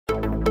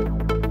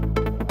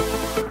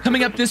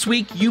Coming up this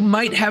week, you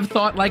might have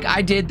thought, like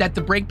I did, that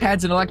the brake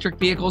pads in electric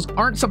vehicles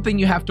aren't something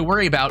you have to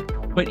worry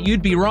about, but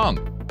you'd be wrong.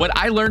 What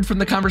I learned from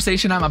the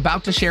conversation I'm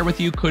about to share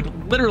with you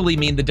could literally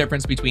mean the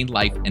difference between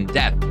life and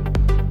death.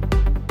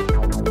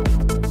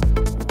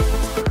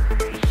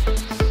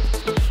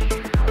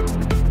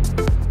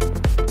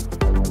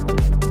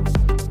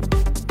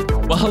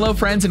 Well, hello,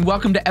 friends, and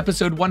welcome to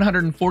episode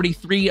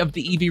 143 of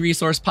the EV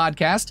Resource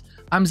Podcast.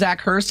 I'm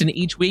Zach Hurst, and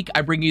each week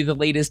I bring you the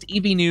latest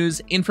EV news,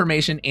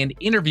 information, and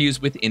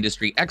interviews with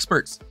industry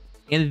experts.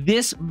 And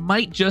this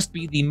might just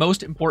be the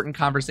most important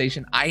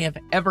conversation I have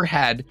ever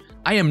had.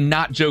 I am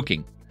not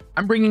joking.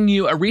 I'm bringing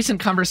you a recent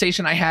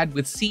conversation I had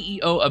with CEO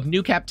of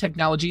NewCap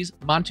Technologies,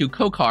 Montu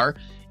Khokhar,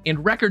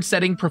 and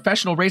record-setting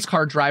professional race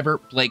car driver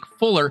Blake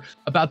Fuller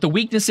about the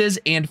weaknesses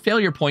and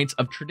failure points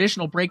of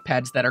traditional brake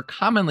pads that are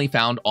commonly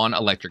found on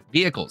electric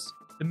vehicles.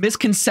 The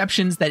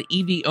misconceptions that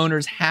EV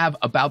owners have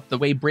about the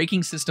way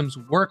braking systems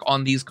work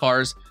on these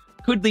cars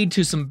could lead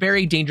to some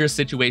very dangerous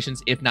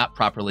situations if not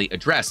properly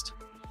addressed.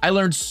 I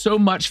learned so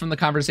much from the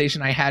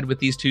conversation I had with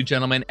these two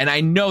gentlemen, and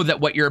I know that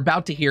what you're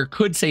about to hear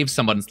could save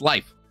someone's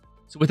life.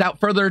 So without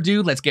further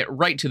ado, let's get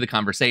right to the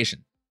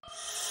conversation.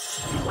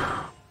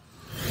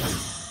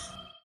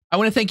 I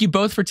want to thank you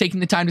both for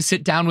taking the time to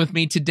sit down with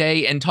me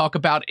today and talk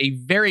about a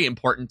very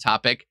important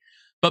topic.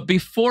 But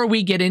before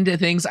we get into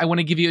things, I want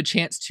to give you a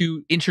chance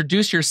to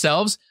introduce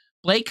yourselves.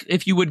 Blake,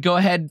 if you would go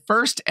ahead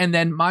first, and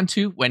then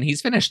Montu when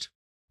he's finished.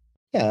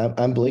 Yeah,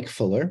 I'm Blake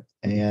Fuller,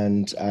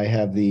 and I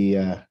have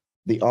the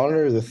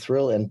honor, the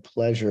thrill, and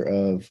pleasure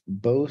of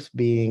both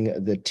being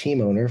the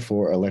team owner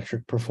for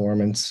Electric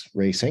Performance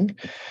Racing,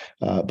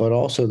 but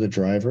also the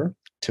driver,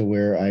 to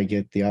where I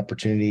get the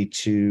opportunity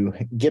to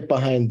get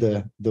behind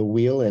the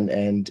wheel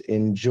and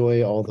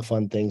enjoy all the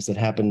fun things that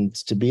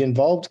happens to be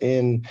involved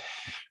in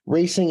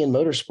racing and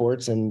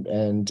motorsports.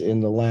 And in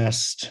the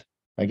last,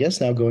 I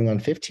guess now going on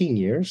 15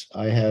 years,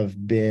 I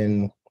have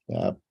been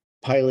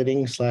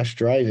piloting /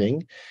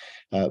 driving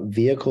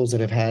vehicles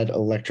that have had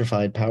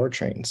electrified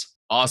powertrains.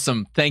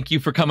 Awesome. Thank you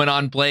for coming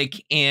on,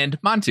 Blake. And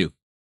Montu.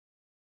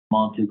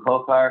 Montu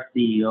Khokhar,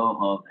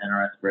 CEO of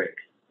NRS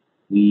Brakes.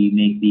 We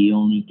make the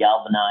only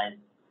galvanized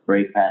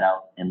brake pad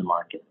out in the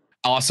market.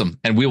 Awesome.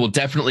 And we will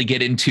definitely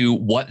get into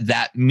what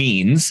that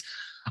means.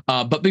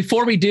 But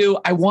before we do,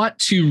 I want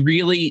to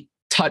really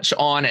touch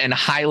on and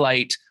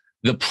highlight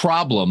the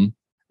problem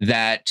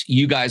that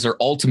you guys are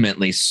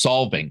ultimately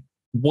solving.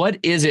 What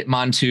is it,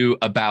 Montu,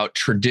 about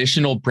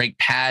traditional brake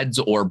pads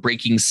or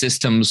braking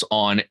systems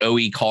on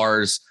OE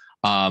cars,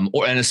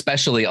 and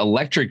especially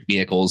electric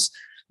vehicles,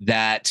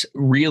 that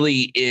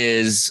really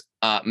is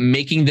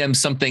making them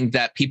something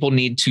that people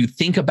need to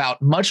think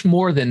about much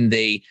more than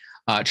they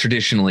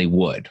traditionally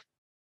would?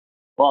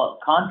 Well,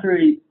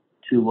 contrary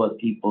to what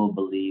people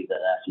believe, that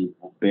actually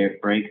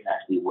brakes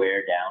actually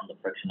wear down, the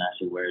friction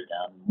actually wears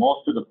down,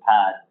 most of the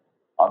pads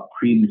are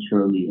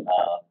prematurely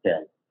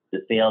failed. They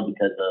fail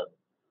because of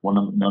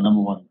the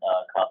number one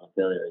cause of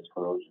failure is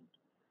corrosion.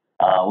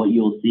 What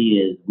you'll see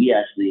is we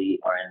actually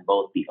are in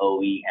both the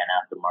OE and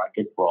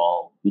aftermarket for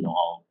all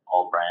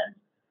brands.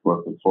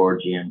 Work with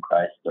Ford, GM,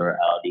 Chrysler,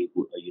 Audi,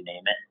 you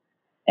name it.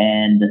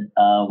 And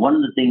one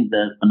of the things,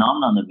 the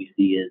phenomenon that we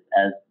see is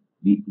as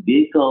the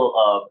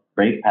vehicle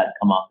brake pads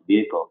come off the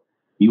vehicle,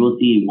 you will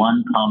see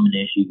one common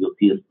issue. You'll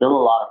see there's still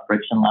a lot of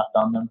friction left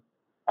on them,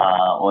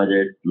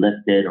 whether it's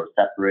lifted or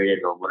separated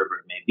or whatever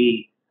it may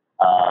be,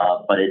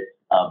 but it's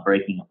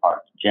breaking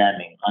apart,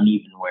 jamming,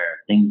 uneven wear,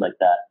 things like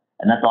that.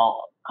 And that's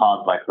all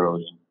caused by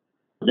corrosion.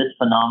 This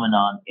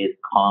phenomenon is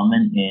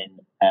common in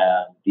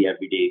the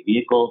everyday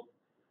vehicles,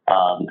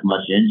 the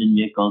combustion engine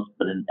vehicles,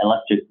 but in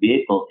electric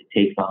vehicles, it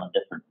takes on a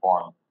different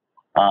form.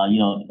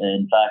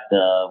 In fact,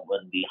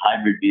 when the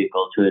hybrid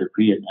vehicle, Toyota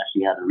Prius,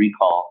 actually had a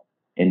recall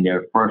in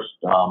their first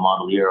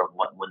model year of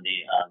when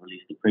they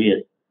released the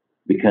Prius,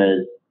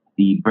 because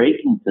the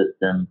braking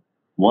system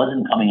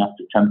wasn't coming up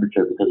to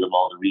temperature because of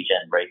all the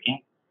regen braking.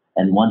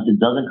 And once it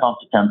doesn't come up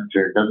to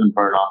temperature, it doesn't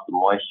burn off the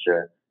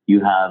moisture,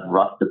 you have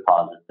rust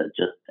deposits that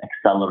just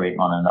accelerate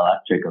on an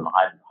electric or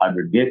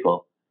hybrid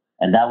vehicle.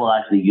 And that will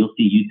actually, you'll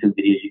see YouTube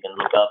videos you can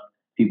look up.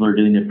 People are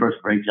doing their first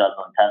brake jobs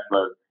on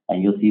Teslas,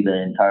 and you'll see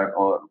the entire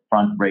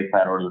front brake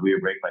pad or the rear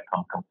brake pad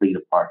come complete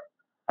apart.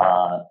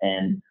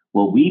 And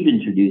what we've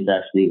introduced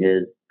actually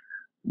is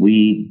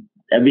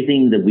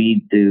everything that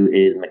we do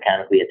is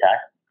mechanically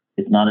attached.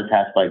 It's not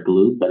attached by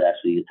glue, but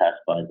actually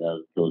attached by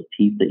those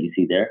teeth that you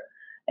see there.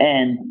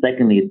 And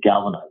secondly, it's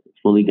galvanized. It's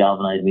fully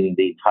galvanized, meaning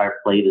the entire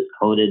plate is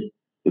coated.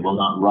 It will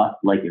not rust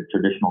like your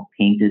traditional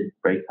painted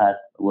brake pad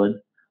would.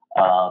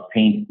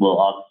 Paint will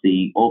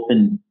obviously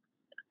open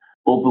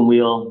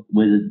wheel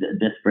with a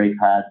disc brake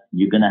pad.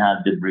 You're going to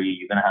have debris,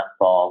 you're going to have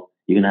salt,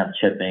 you're going to have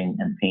chipping,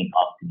 and paint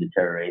up to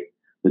deteriorate.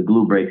 The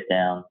glue breaks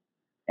down.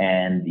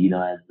 And,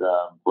 as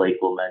Blake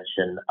will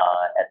mention,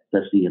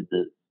 especially at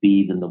the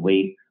speed and the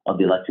weight of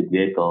the electric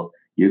vehicle,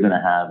 you're going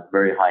to have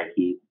very high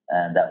heat,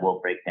 and that will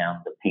break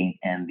down the paint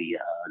and the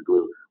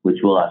glue, which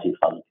will actually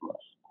cause it to us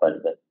quite a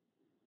bit.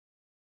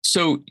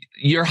 So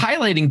you're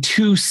highlighting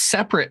two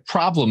separate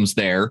problems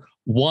there.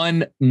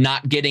 One,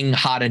 not getting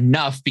hot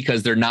enough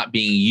because they're not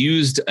being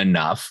used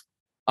enough,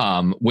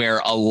 where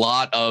a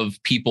lot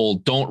of people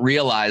don't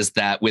realize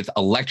that with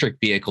electric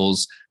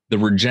vehicles, the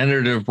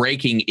regenerative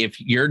braking, if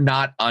you're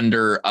not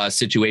under a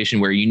situation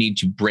where you need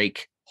to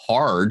brake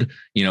hard,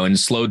 and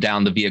slow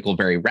down the vehicle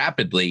very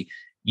rapidly,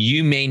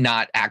 you may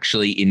not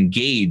actually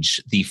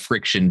engage the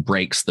friction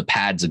brakes, the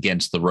pads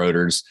against the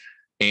rotors.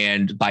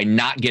 And by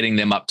not getting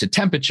them up to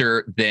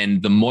temperature,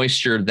 then the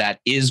moisture that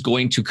is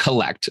going to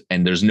collect,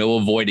 and there's no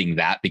avoiding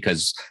that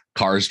because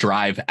cars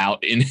drive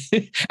out in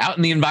out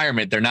in the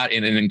environment. They're not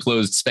in an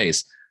enclosed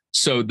space.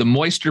 So the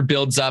moisture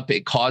builds up,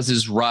 it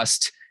causes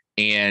rust,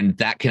 and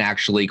that can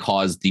actually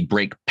cause the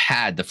brake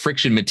pad, the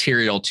friction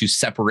material, to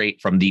separate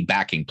from the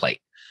backing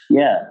plate.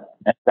 Yeah,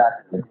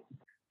 exactly.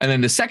 And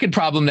then the second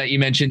problem that you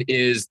mentioned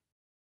is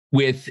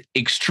with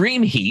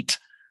extreme heat,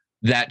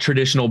 that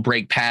traditional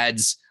brake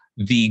pads,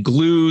 the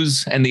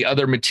glues and the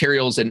other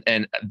materials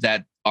and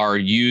that are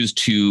used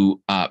to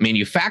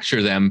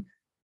manufacture them,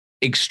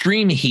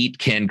 extreme heat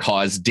can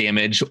cause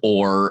damage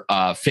or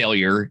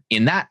failure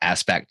in that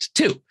aspect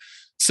too.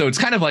 So it's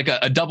kind of like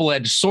a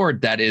double-edged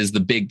sword. That is the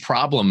big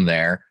problem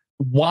there.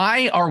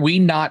 Why are we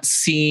not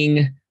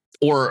seeing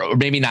or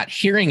maybe not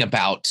hearing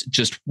about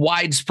just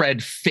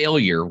widespread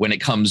failure when it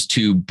comes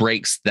to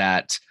brakes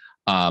that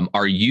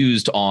are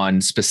used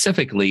on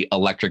specifically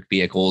electric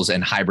vehicles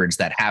and hybrids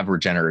that have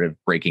regenerative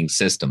braking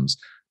systems?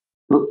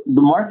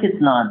 The market's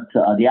not,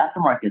 the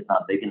aftermarket's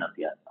not big enough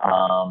yet.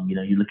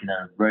 You're looking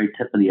at a very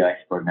tip of the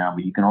iceberg now,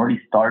 but you can already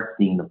start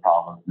seeing the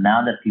problems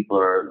now that people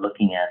are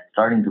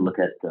starting to look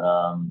at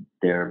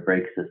their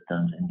brake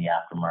systems in the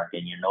aftermarket.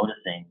 And you're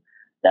noticing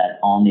that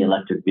on the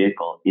electric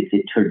vehicle, it's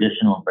a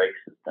traditional brake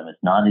system. It's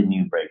not a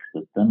new brake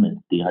system.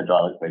 It's the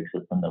hydraulic brake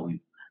system that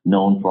we've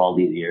known for all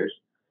these years.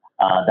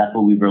 That's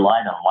what we've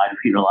relied on. Why do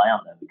we rely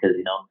on them? Because,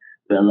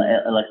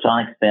 the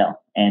electronics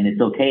fail. And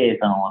it's okay if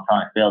an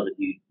electronic fails if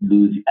you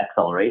lose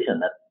acceleration.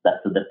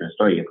 That's a different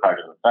story. Your car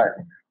doesn't start.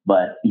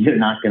 But you're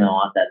not going to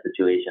want that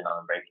situation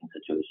on a braking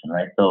situation,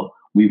 right? So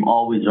we've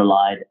always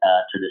relied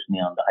traditionally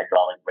on the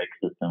hydraulic brake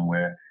system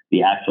where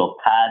the actual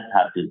pads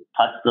have to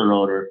touch the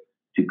rotor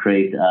to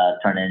create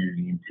turn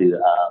energy into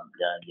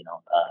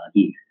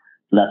heat.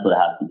 So that's what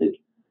it has to do.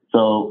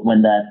 So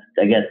when that,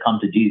 I guess, come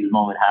to Jesus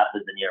moment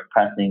happens and you're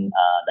pressing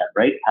that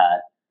brake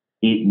pad,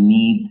 it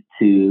needs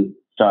to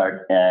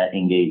start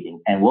engaging.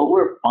 And what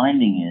we're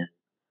finding is,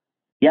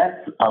 yes,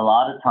 a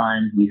lot of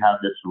times we have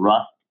this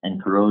rust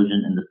and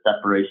corrosion in the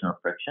separation of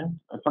friction.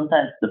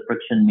 Sometimes the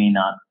friction may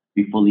not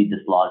be fully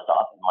dislodged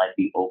off. It might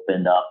be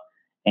opened up.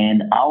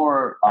 And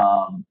our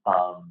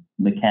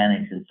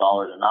mechanics,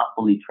 installers are not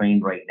fully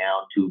trained right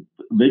now to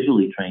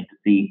visually train to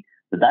see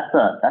that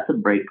that's a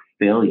brake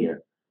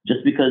failure.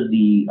 Just because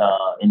the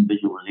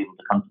individual was able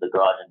to come to the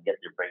garage and get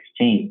their brakes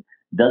changed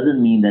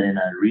doesn't mean that in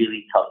a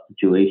really tough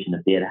situation,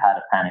 if they had had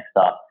a panic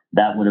stop,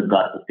 that would have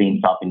got the same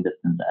stopping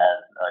distance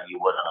as you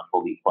would on a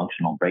fully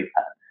functional brake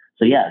pad.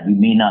 So yeah, you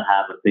may not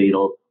have a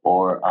fatal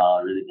or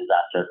really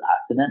disastrous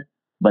accident,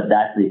 but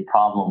that's a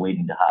problem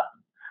waiting to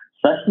happen.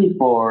 Especially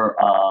for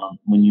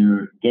when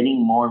you're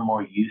getting more and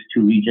more used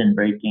to regen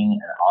braking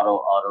and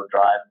auto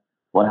drive.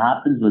 What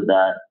happens with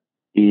that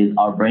is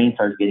our brain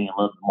starts getting a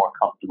little bit more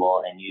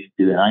comfortable and used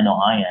to, and I know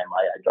I am.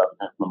 I drive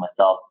a Tesla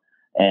myself,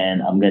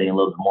 and I'm getting a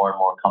little bit more and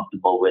more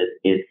comfortable with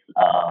its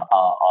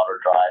auto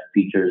drive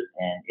features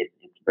and its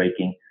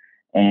braking.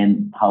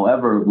 And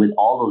however, with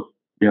all those,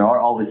 there are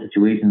always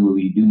situations where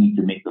we do need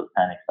to make those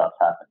panic stops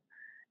happen.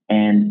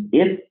 And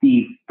if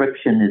the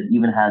friction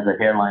even has a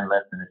hairline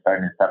left and it's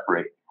starting to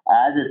separate,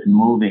 as it's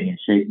moving and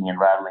shaking and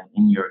rattling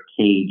in your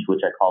cage,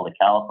 which I call the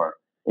caliper,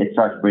 it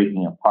starts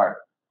breaking apart.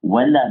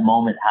 When that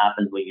moment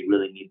happens where you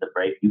really need the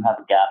brake, you have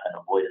a gap and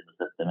a void in the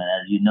system. And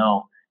as you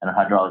know, in a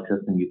hydraulic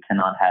system, you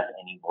cannot have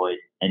any void,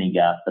 any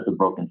gap. That's a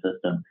broken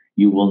system.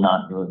 You will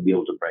not be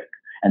able to brake.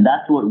 And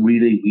that's what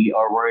really we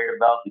are worried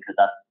about, because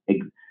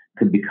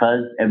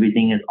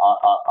everything is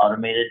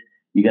automated.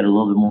 You get a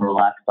little bit more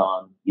relaxed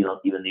on,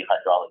 even the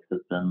hydraulic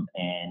system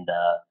and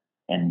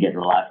get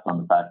relaxed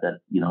on the fact that,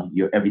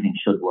 everything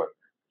should work.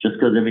 Just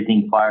because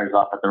everything fires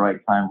off at the right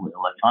time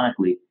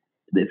electronically,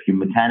 if you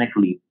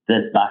mechanically,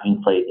 this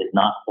backing plate is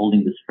not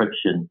holding this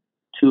friction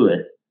to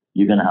it,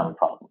 you're going to have a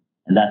problem.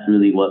 And that's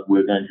really what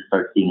we're going to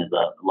start seeing as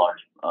a large,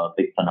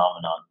 big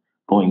phenomenon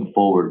going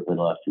forward with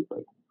electric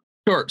braking.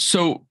 Sure.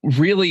 So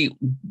really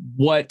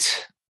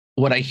what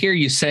I hear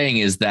you saying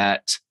is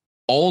that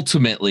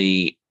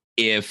ultimately,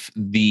 if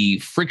the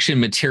friction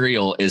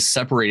material is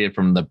separated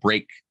from the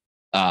brake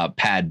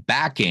pad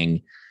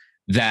backing,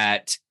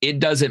 that it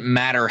doesn't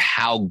matter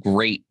how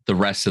great the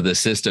rest of the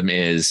system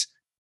is,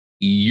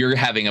 you're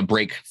having a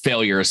brake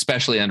failure,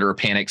 especially under a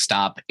panic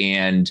stop.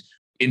 And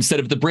instead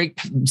of the brake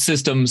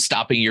system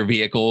stopping your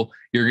vehicle,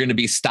 you're going to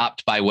be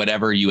stopped by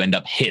whatever you end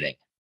up hitting.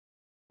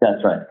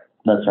 That's right.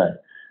 That's right.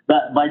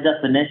 But by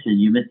definition,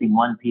 you're missing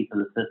one piece of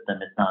the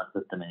system. It's not a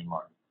system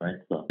anymore, right?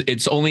 So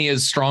it's only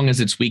as strong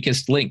as its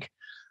weakest link.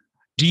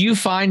 Do you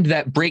find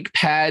that brake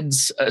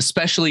pads,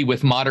 especially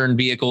with modern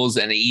vehicles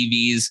and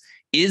EVs,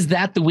 is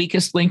that the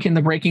weakest link in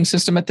the braking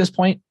system at this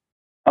point?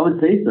 I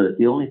would say so. It's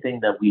the only thing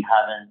that we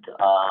haven't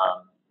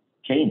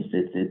changed.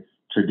 It's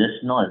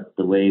traditional. It's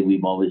the way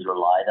we've always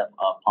relied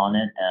upon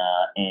it.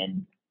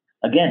 And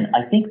again,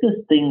 I think this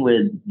thing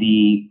with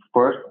the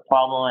first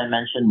problem I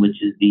mentioned,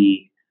 which is the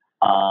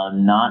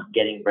not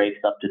getting brakes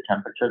up to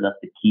temperature, that's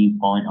the key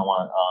point I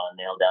want to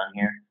nail down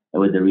here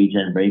with the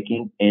regen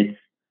braking.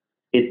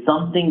 It's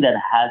something that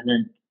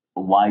hasn't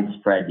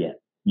widespread yet.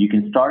 You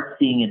can start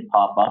seeing it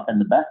pop up, and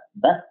the best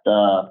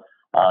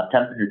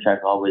temperature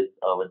check always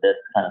with this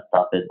kind of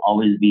stuff is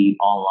always be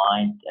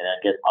online. And I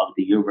guess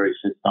obviously you're very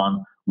switched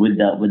on with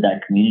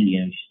that community,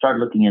 and if you start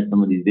looking at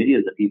some of these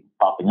videos of people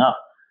popping up,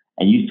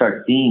 and you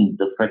start seeing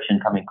the friction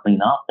coming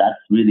clean off, that's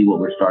really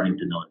what we're starting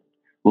to notice.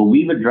 Well,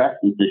 we've addressed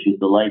this issue.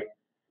 So like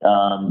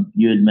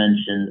you had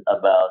mentioned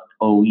about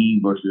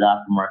OE versus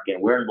aftermarket,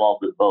 we're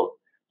involved with both.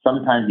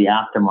 Sometimes the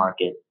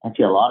aftermarket,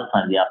 actually a lot of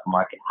times the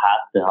aftermarket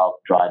has to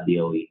help drive the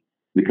OE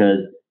because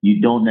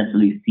you don't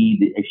necessarily see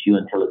the issue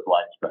until it's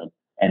widespread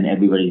and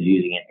everybody's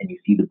using it and you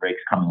see the brakes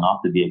coming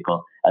off the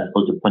vehicle as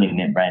opposed to putting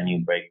in brand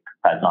new brake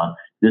pads on.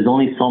 There's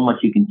only so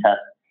much you can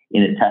test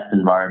in a test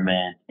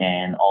environment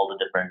and all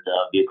the different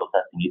vehicle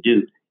testing you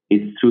do.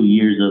 It's through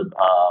years of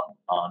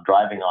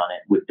driving on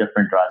it with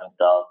different driving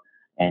styles,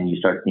 and you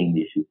start seeing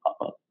the issues pop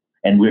up.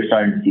 And we're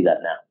starting to see that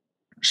now.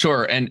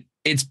 Sure. And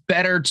it's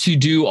better to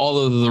do all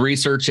of the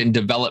research and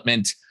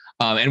development.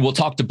 And we'll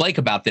talk to Blake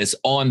about this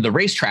on the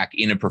racetrack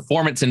in a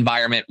performance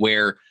environment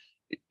where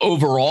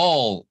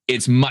overall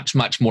it's much,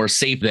 much more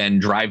safe than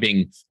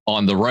driving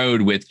on the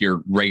road with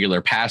your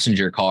regular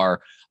passenger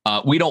car.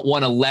 We don't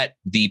want to let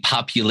the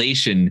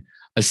population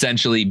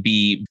essentially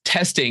be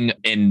testing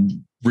and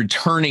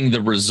returning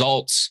the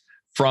results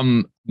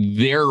from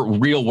their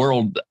real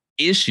world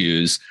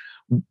issues.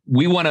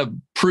 We want to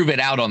prove it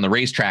out on the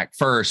racetrack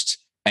first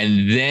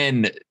and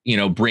then,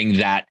 bring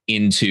that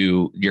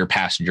into your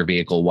passenger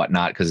vehicle,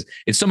 whatnot, because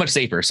it's so much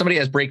safer. If somebody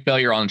has brake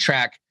failure on the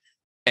track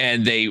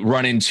and they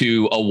run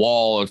into a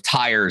wall of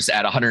tires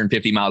at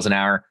 150 miles an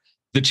hour,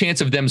 the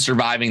chance of them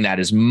surviving that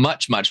is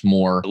much, much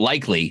more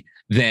likely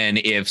than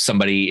if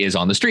somebody is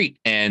on the street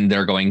and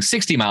they're going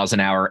 60 miles an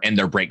hour and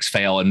their brakes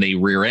fail and they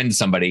rear end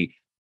somebody.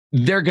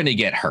 They're going to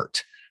get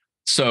hurt.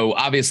 So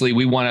obviously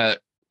we want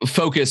to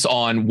focus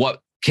on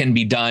what can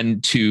be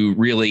done to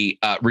really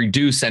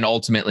reduce and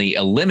ultimately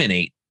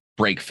eliminate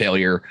brake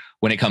failure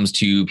when it comes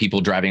to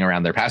people driving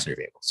around their passenger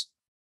vehicles.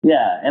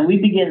 Yeah, and we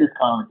begin this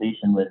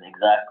conversation with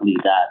exactly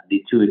that,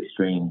 the two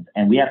extremes,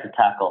 and we have to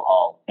tackle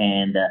all.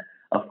 And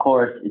of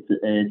course,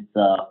 it's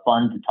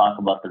fun to talk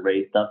about the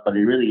race stuff, but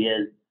it really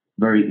is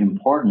very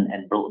important.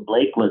 And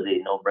Blake was a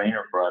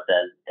no-brainer for us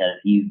as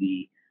he's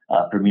the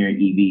premier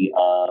EV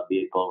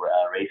vehicle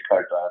race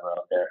car driver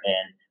out there.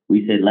 And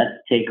we said, let's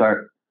take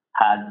our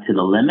pad to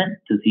the limit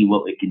to see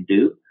what we can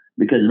do.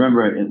 Because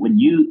remember, when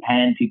you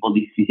hand people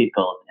these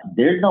vehicles,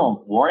 there's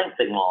no warning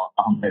signal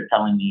on there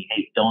telling me,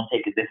 hey, don't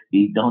take it this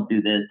speed, don't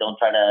do this, don't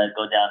try to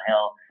go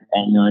downhill,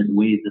 and it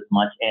weighs this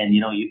much. And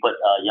you put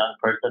a young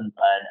person,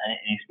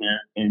 an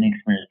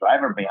inexperienced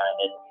driver behind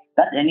it.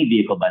 That's any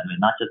vehicle, by the way,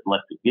 not just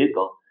electric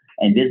vehicle.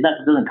 And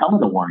that doesn't come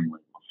with a warning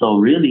label. So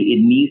really, it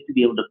needs to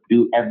be able to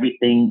do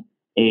everything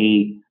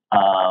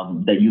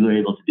that you were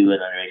able to do in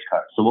a race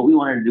car. So what we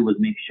wanted to do was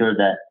make sure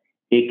that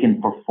it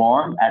can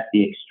perform at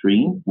the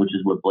extreme, which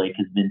is what Blake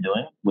has been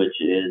doing, which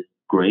is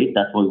great.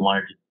 That's what we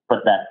wanted to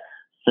put that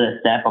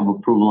stamp of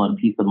approval and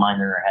peace of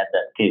mind in our head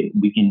that, okay,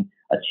 we can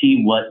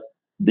achieve what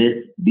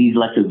these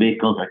electric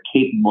vehicles are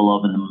capable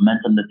of and the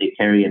momentum that they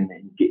carry and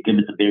give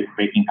it the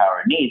braking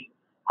power it needs.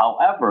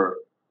 However,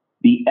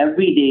 the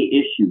everyday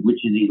issue,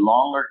 which is a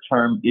longer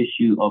term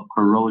issue of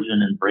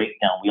corrosion and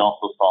breakdown, we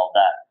also solve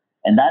that.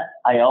 And that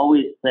I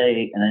always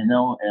say, and I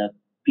know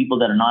people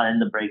that are not in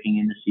the braking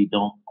industry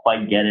don't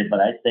quite get it, but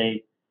I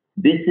say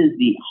this is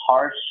the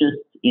harshest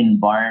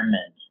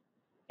environment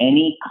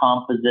any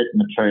composite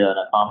material, and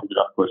a composite,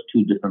 of course,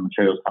 two different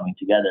materials coming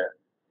together,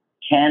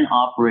 can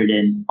operate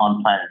in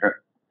on planet Earth.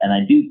 And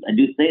I do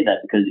say that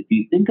because if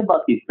you think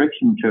about the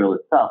friction material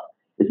itself,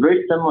 it's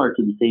very similar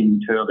to the same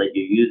material that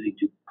you're using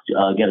to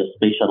get a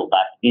space shuttle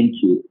back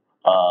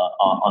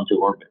onto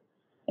orbit.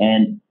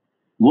 And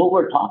what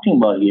we're talking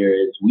about here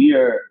is we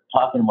are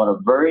talking about a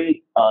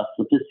very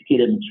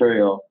sophisticated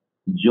material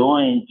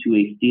joined to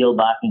a steel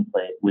backing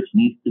plate, which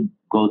needs to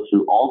go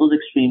through all those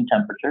extreme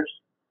temperatures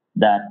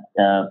that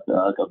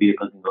a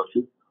vehicle can go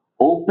through,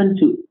 open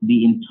to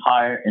the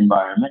entire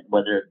environment,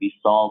 whether it be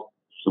salt,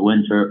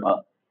 winter,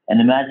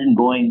 and imagine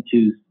going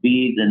to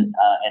speeds and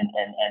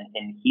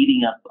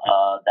heating up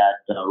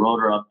that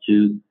rotor up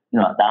to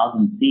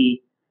 1,000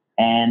 C,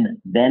 and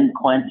then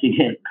quenching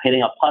it,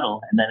 hitting a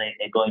puddle, and then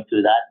it going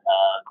through that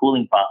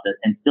cooling process,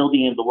 and still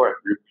being able to work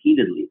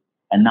repeatedly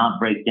and not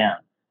break down.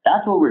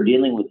 That's what we're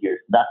dealing with here.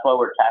 That's why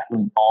we're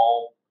tackling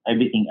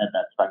everything at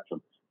that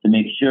spectrum to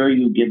make sure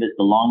you give it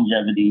the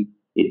longevity.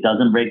 It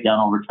doesn't break down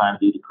over time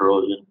due to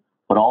corrosion,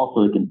 but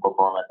also it can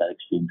perform at that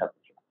extreme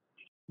temperature.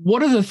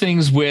 What are the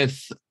things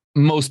with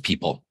most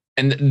people,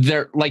 and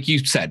they're, like you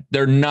said,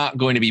 they're not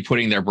going to be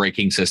putting their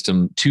braking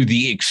system to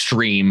the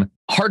extreme,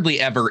 hardly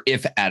ever,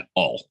 if at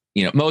all.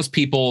 Most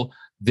people,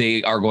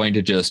 they are going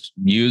to just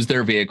use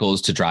their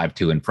vehicles to drive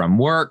to and from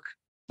work,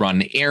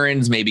 run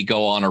errands, maybe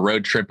go on a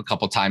road trip a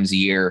couple times a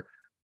year.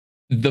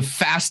 The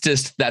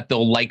fastest that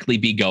they'll likely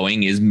be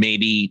going is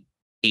maybe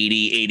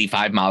 80,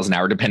 85 miles an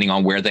hour, depending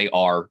on where they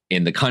are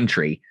in the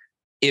country.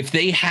 If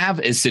they have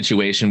a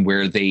situation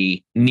where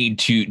they need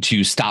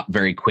to stop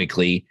very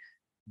quickly,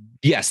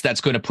 yes, that's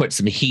going to put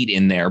some heat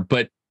in there.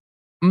 But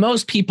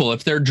most people,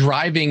 if they're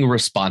driving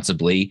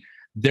responsibly,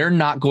 they're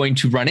not going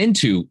to run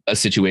into a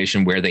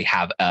situation where they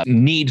have a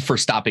need for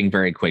stopping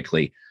very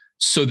quickly.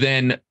 So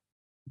then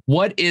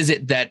what is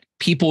it that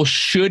people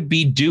should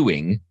be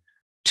doing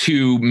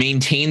to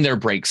maintain their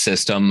brake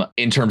system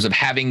in terms of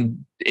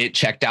having it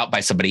checked out by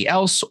somebody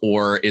else?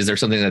 Or is there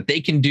something that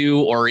they can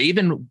do, or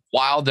even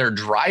while they're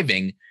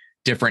driving,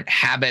 different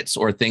habits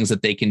or things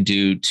that they can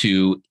do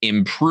to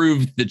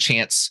improve the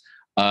chance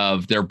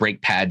of their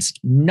brake pads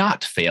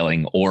not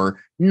failing or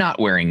not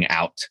wearing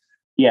out?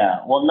 Yeah,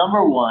 well,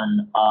 number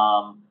one,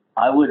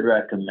 I would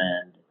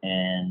recommend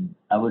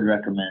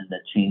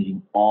that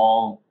changing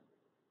all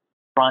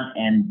front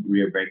and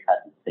rear brake pads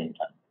at the same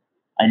time.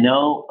 I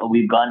know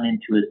we've gotten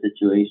into a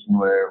situation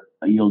where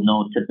you'll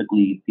know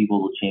typically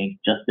people will change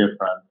just their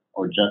front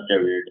or just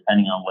their rear,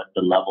 depending on what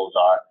the levels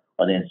are,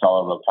 or the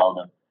installer will tell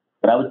them.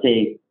 But I would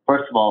say,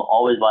 first of all,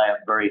 always buy a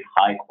very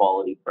high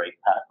quality brake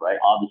pad, right?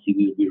 Obviously,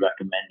 we would be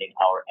recommending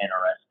our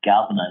NRS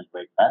galvanized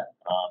brake pad,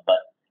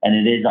 and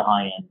it is a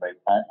high-end brake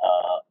pad,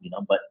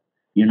 but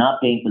you're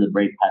not paying for the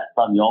brake pad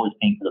itself. You're always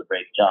paying for the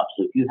brake job.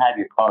 So if you have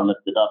your car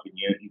lifted up and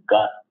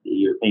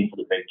you're paying for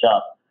the brake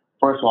job,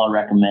 first of all, I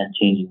recommend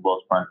changing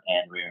both front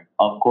and rear.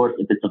 Of course,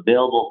 if it's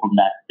available from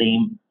that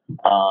same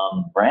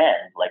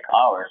brand like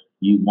ours,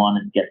 you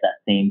want to get that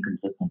same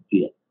consistent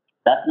feel.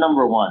 That's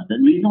number one. The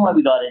reason why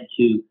we got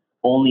into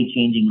only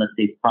changing, let's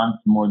say, fronts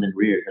more than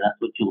rears, and that's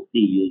what you'll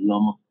see. You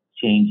almost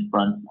change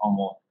fronts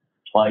almost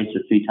twice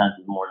or three times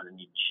more than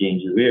you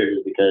change the rears,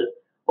 is because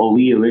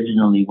OE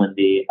originally, when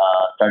they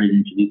started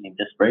introducing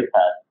disc brake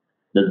pads,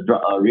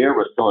 the rear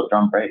was still a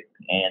drum brake,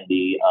 and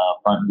the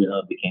front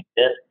became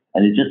disc,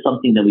 and it's just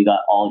something that we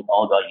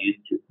all got used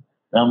to.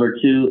 Number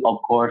two,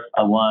 of course,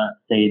 I want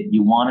to say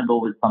you want to go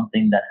with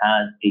something that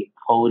has a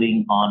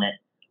coating on it,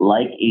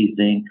 like a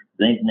zinc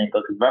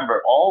nickel. Because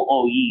remember, all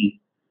OEs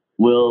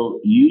will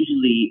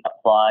usually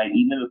apply,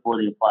 even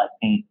before they apply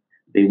paint,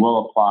 they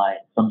will apply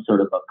some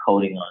sort of a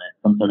coating on it,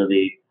 some sort of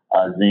a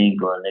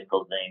zinc or a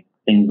nickel zinc,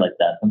 things like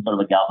that, some sort of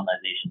a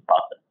galvanization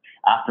process.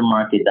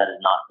 Aftermarket, that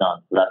is not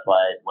done. So that's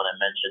why when I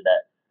mentioned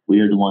that we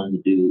are the ones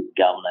who do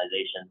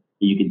galvanization,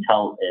 you can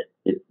tell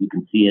you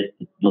can see it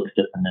looks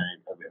different than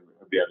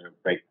every other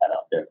brake pad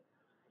out there.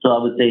 So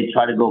I would say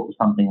try to go for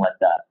something like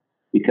that,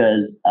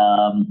 because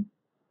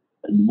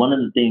one of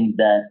the things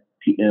that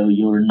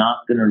you're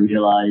not going to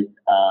realize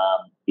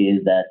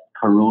is that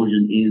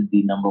corrosion is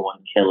the number one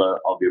killer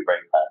of your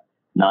brake pad,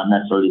 not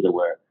necessarily the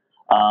wear.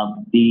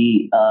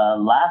 The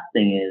last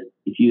thing is,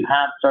 if you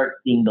start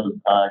seeing those,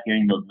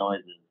 hearing those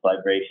noises,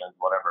 vibrations,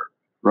 whatever,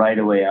 right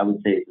away, I would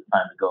say it's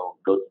time to go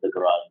to the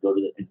garage, go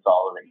to the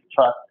installer that you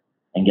trust,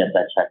 and get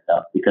that checked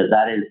out, because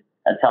that's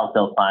a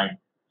telltale sign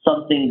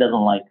something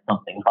doesn't like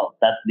something else.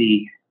 That's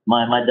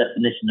my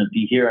definition of, if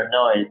you hear a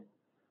noise,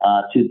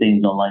 two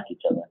things don't like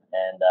each other,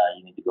 and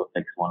you need to go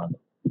fix one of them.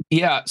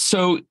 Yeah.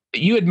 So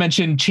you had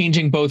mentioned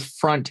changing both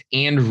front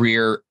and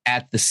rear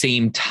at the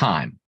same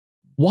time.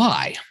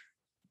 Why?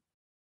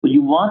 Well,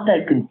 you want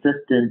that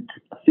consistent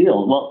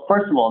feel. Well,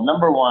 first of all,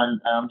 number one,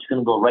 I'm just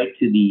going to go right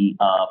to the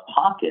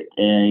pocket.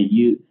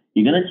 You're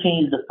going to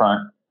change the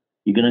front.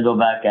 You're going to go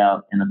back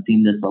out, and I've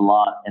seen this a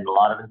lot, and a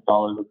lot of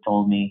installers have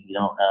told me,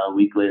 a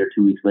week later,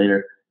 2 weeks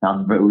later,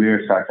 now the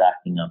rear starts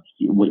acting up.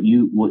 What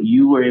you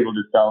were able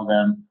to sell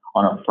them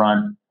on a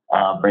front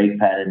brake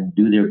pad and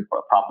do their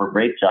proper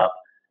brake job,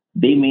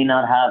 that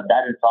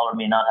installer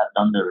may not have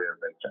done the rear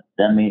brake job.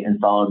 That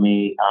installer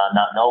may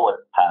not know what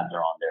pads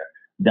are on there.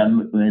 That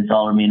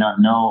installer may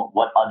not know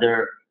what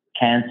other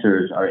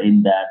cancers are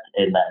in that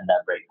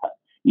brake pad.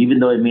 Even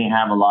though it may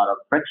have a lot of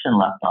friction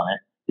left on it,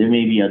 there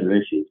may be other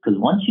issues. Because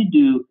once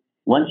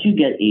you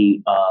get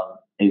a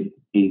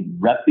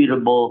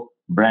reputable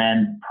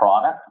brand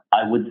product,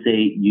 I would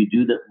say you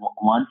do that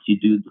once, you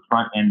do the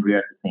front and rear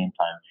at the same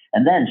time.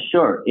 And then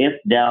sure, if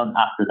down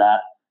after that,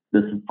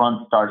 the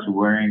front starts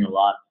wearing a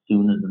lot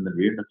sooner than the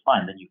rear, that's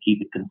fine. Then you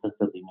keep it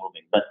consistently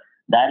moving. But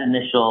that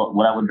initial,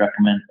 what I would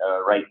recommend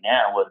right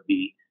now would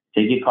be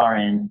take your car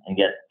in and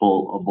get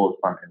full of both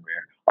front and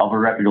rear of a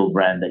reputable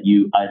brand that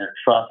you either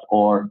trust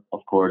or,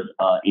 of course,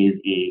 is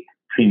a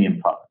premium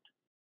product.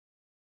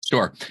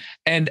 Sure.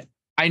 And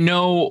I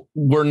know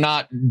we're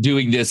not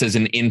doing this as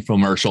an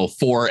infomercial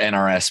for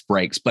NRS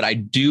brakes, but I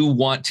do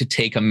want to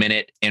take a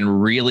minute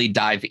and really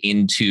dive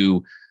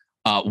into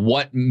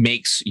what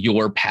makes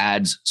your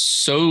pads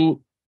so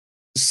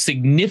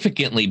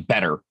significantly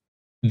better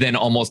than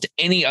almost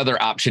any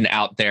other option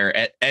out there.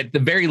 At the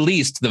very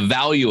least, the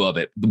value of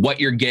it, what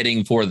you're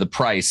getting for the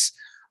price.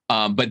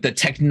 but the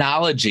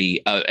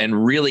technology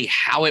and really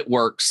how it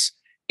works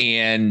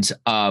and,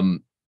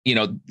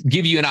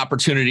 give you an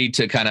opportunity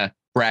to kind of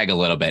brag a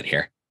little bit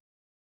here.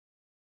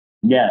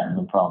 Yeah,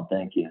 no problem.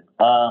 Thank you.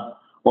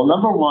 Well,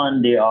 number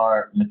one, they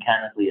are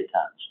mechanically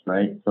attached,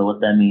 right? So what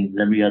that means is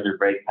every other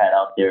brake pad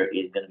out there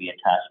is going to be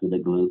attached with a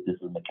glue. This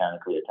is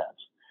mechanically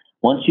attached.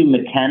 Once you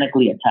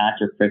mechanically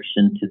attach a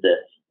friction to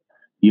this,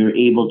 you're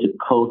able to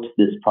coat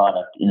this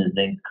product in a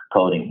zinc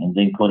coating. And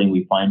zinc coating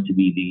we find to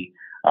be the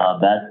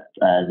best,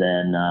 as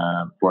in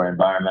for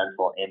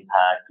environmental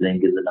impact.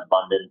 Zinc is an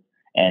abundance,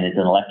 and it's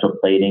an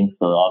electroplating.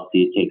 So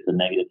obviously it takes a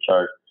negative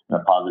charge and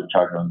a positive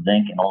charge on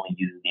zinc and only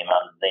uses the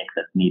amount of zinc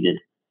that's needed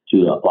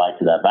to apply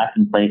to that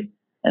backing plate.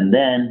 And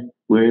then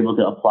we're able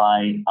to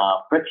apply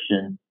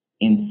friction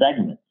in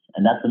segments.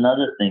 And that's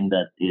another thing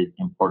that is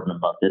important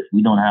about this.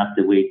 We don't have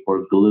to wait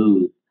for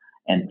glues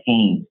and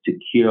paints to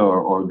cure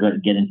or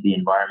get into the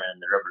environment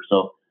and the river.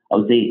 So I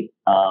would say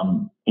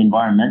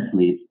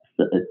environmentally,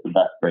 it's the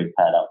best brake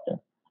pad out there.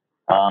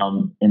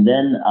 And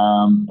then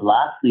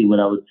lastly, what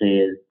I would say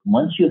is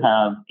once you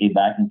have a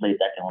backing plate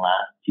that can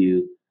last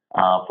you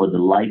for the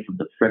life of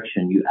the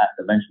friction, you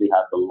eventually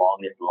have the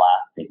longest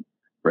lasting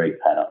brake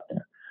pad out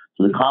there.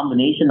 So the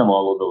combination of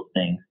all of those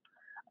things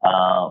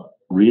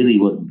really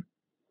would,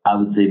 I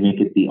would say,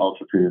 make it the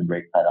ultra premium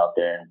brake pad out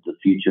there in the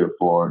future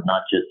for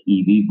not just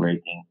EV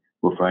braking,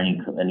 but for any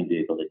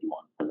vehicle that you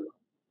want to put it on.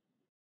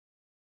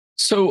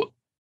 So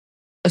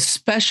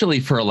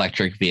especially for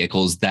electric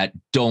vehicles that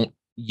don't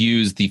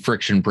use the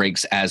friction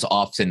brakes as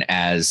often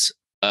as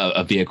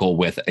a vehicle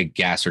with a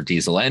gas or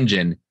diesel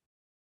engine,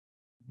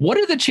 what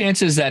are the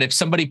chances that if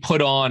somebody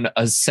put on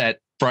a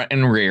set front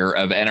and rear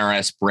of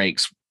NRS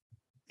brakes,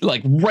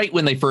 like right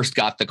when they first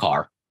got the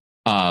car,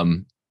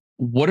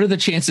 what are the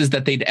chances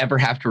that they'd ever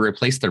have to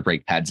replace their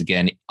brake pads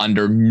again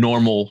under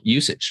normal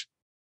usage?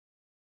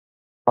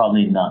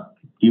 Probably not.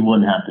 You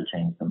wouldn't have to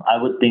change them.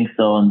 I would think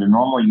so. Under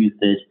normal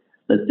usage,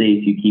 let's say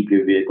if you keep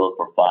your vehicle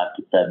for 5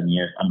 to 7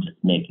 years, I'm just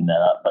making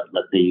that up, but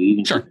let's say you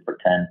even keep it for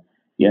 10,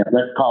 yeah,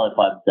 let's call it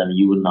 5 to 7,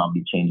 you would not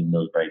be changing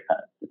those brake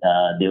pads.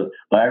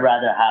 But I'd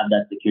rather have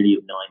that security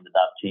of knowing that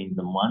I've changed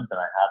them once and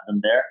I have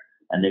them there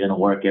and they're going to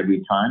work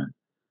every time,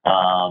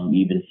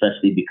 even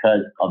especially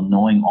because of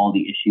knowing all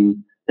the issues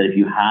that if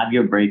you have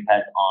your brake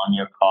pads on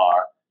your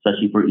car,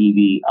 especially for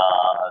EV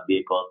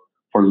vehicles,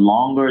 for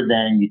longer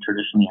than you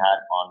traditionally had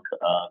on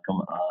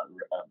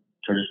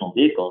traditional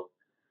vehicles,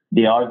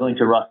 they are going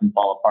to rust and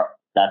fall apart.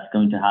 That's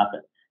going to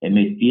happen. It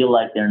may feel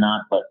like they're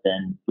not, but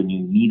then when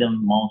you need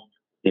them most,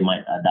 that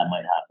might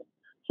happen.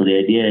 So the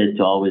idea is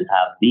to always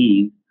have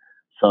these,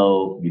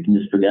 so you can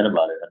just forget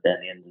about it at the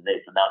end of the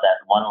day. So now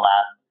that's one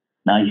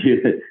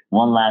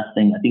last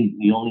thing. I think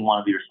you only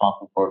want to be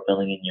responsible for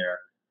filling in your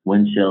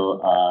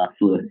windshield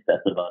fluids.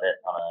 That's about it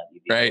on a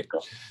EV right.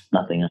 vehicle.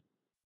 Nothing else.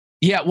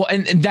 Yeah, well,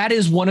 and that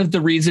is one of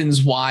the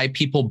reasons why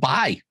people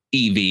buy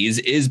EVs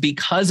is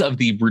because of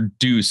the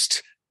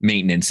reduced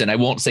maintenance. And I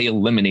won't say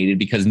eliminated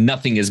because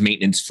nothing is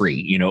maintenance free.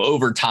 You know,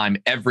 over time,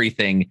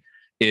 everything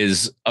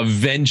is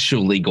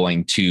eventually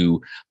going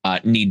to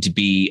need to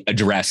be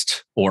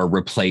addressed or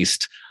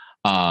replaced.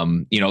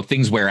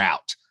 Things wear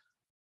out.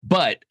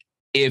 But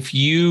if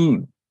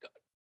you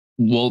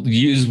will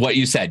use what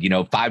you said,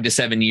 5 to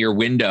 7 year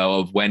window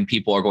of when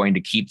people are going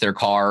to keep their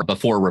car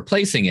before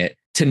replacing it,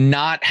 to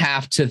not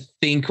have to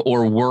think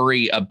or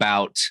worry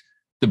about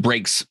the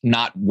brakes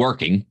not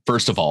working,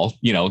 first of all,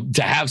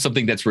 to have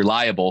something that's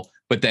reliable,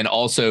 but then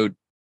also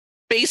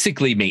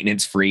basically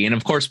maintenance free. And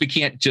of course, we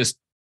can't just,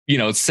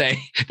 say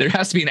there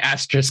has to be an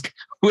asterisk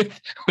with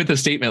a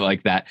statement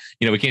like that.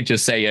 We can't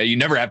just say you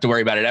never have to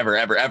worry about it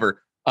ever,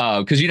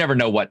 because you never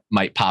know what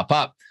might pop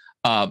up.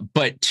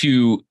 But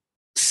to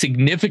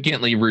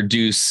significantly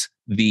reduce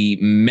the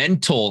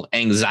mental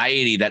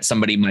anxiety that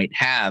somebody might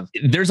have,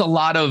 there's a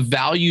lot of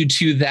value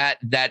to that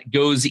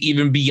goes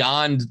even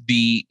beyond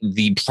the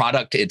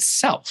product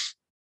itself.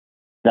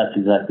 That's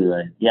exactly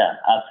right. Yeah,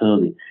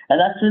 absolutely. And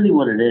that's really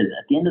what it is.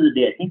 At the end of the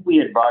day, I think we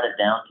had brought it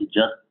down to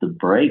just the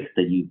brakes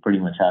that you pretty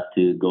much have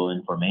to go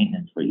in for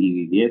maintenance for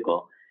EV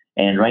vehicle.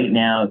 And right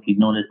now, if you've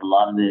noticed, a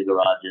lot of the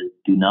garages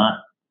do not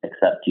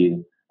accept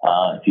you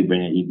if you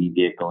bring an EV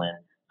vehicle in.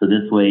 So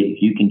this way,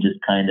 if you can just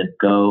kind of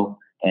go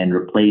and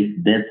replace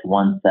this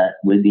one set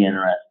with the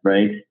NRS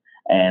brakes,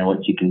 and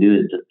what you can do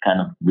is just kind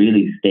of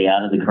really stay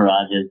out of the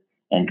garages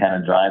and kind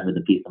of drive with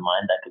a peace of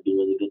mind, that could be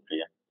really good for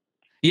you.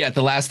 Yeah,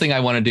 the last thing I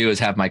want to do is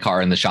have my car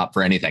in the shop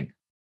for anything.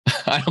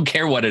 I don't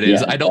care what it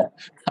is. Yeah.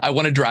 I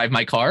want to drive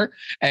my car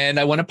and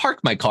I want to park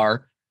my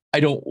car.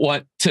 I don't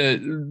want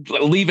to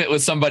leave it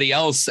with somebody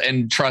else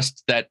and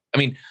trust that. I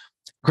mean,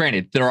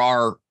 granted, there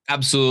are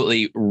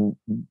absolutely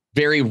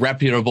very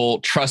reputable,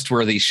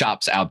 trustworthy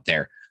shops out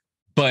there,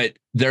 but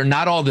they're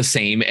not all the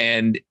same.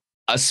 And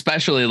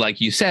especially,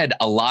 like you said,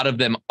 a lot of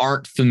them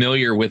aren't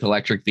familiar with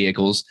electric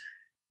vehicles.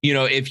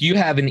 If you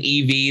have an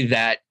EV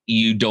that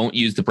you don't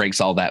use the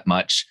brakes all that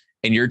much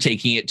and you're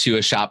taking it to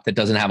a shop that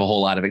doesn't have a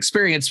whole lot of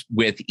experience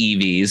with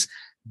EVs,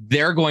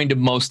 they're going to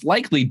most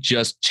likely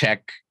just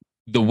check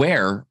the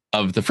wear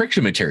of the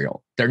friction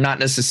material. they're not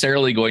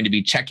necessarily going to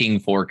be checking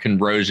for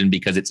corrosion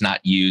because it's not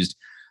used.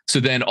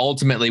 So then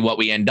ultimately what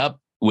we end up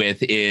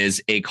with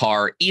is a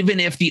car, even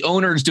if the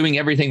owner is doing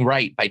everything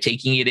right by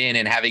taking it in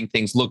and having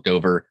things looked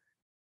over,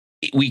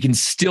 we can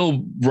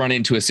still run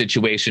into a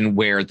situation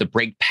where the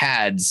brake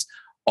pads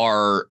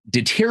are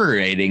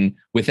deteriorating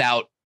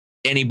without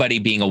anybody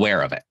being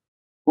aware of it.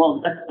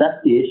 Well, that's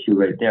the issue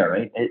right there,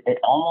 right? It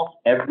almost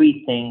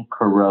everything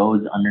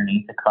corrodes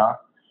underneath the car.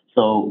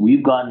 So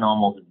we've gotten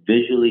almost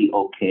visually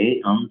okay.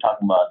 I'm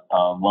talking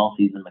about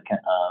well-seasoned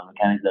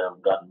mechanics that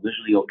have gotten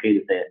visually okay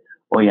to say,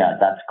 oh yeah,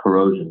 that's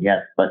corrosion.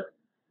 Yes, but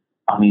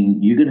I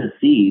mean, you're going to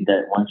see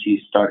that once you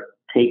start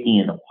taking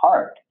it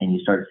apart and you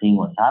start seeing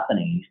what's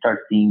happening, you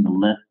start seeing the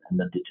lift and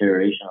the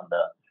deterioration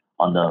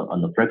on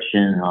the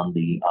friction and on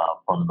the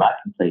from the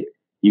vacuum plate.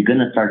 You're going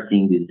to start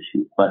seeing these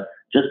issues. But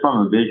just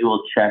from a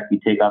visual check, you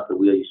take off the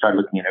wheel, you start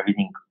looking at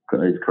everything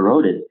is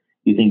corroded.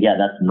 You think, yeah,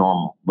 that's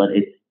normal, but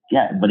it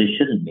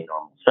shouldn't be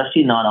normal,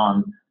 especially not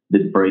on the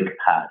brake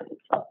pad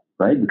itself,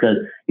 right? Because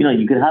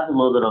you could have a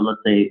little bit of, let's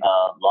say,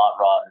 lot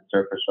rot and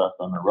surface rust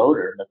on the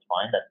rotor. That's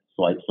fine. That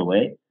swipes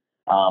away.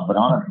 But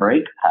on a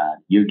brake pad,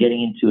 you're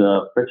getting into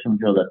a friction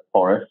material that's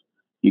porous.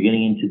 You're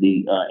getting into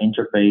the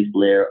interface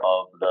layer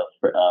of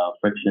the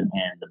friction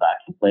and the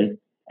vacuum plate,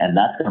 and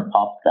that's going to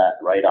pop that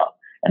right off.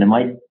 And it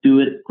might do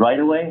it right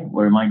away,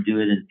 or it might do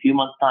it in a few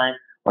months' time,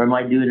 or it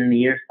might do it in a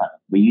year's time.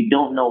 But you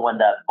don't know when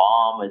that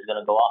bomb is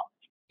going to go off.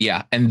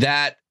 Yeah. And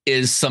that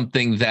is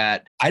something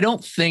that I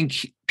don't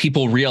think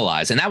people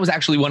realize. And that was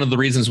actually one of the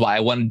reasons why I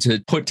wanted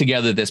to put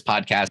together this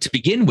podcast to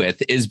begin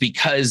with, is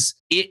because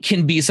it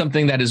can be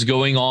something that is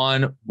going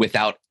on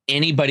without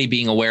anybody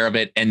being aware of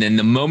it. And then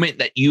the moment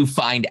that you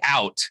find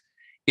out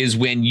is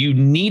when you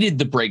needed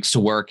the brakes to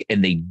work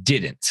and they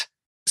didn't.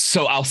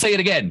 So I'll say it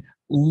again,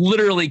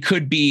 literally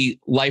could be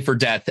life or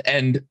death.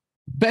 And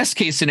best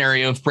case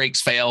scenario, if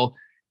brakes fail,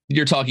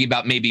 you're talking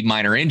about maybe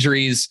minor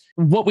injuries.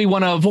 What we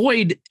want to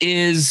avoid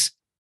is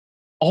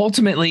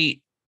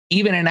ultimately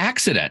even an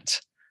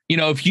accident.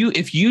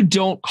 If you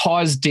don't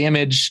cause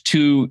damage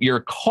to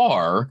your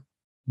car,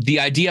 the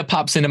idea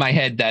pops into my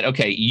head that,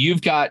 okay,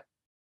 you've got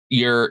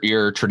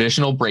your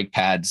traditional brake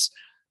pads.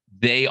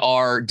 They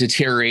are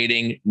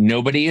deteriorating.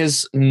 Nobody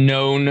has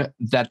known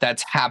that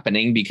that's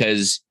happening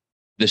because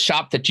the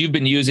shop that you've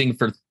been using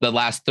for the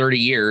last 30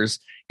 years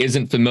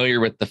isn't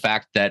familiar with the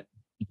fact that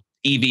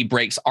EV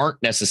brakes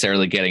aren't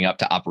necessarily getting up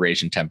to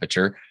operation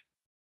temperature.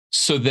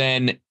 So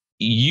then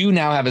you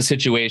now have a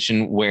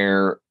situation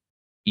where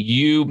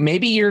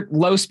maybe you're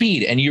low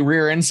speed and you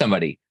rear end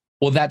somebody.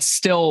 Well, that's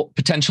still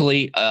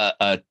potentially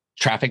a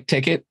traffic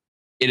ticket.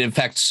 It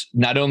affects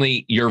not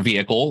only your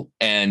vehicle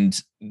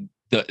and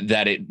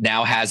that it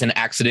now has an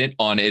accident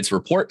on its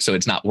report, so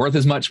it's not worth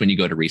as much when you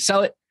go to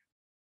resell it.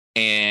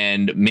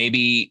 And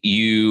maybe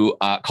you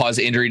cause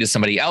injury to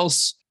somebody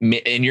else,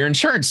 and your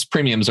insurance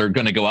premiums are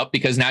going to go up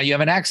because now you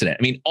have an accident.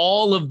 I mean,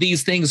 all of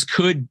these things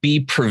could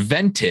be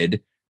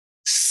prevented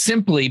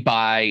simply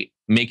by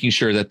making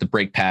sure that the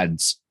brake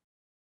pads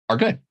are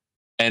good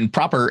and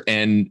proper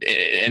and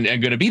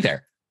going to be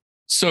there.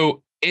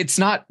 So it's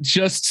not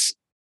just,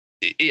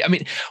 I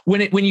mean,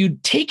 when you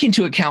take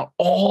into account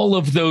all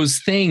of those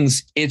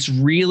things, it's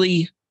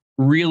really,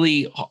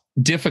 really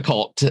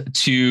difficult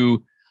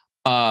to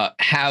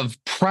have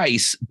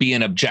price be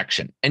an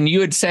objection. And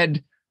you had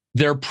said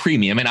they're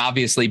premium, and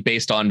obviously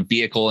based on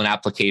vehicle and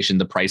application,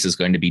 the price is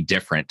going to be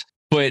different.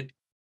 But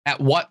at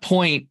what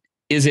point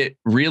is it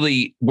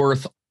really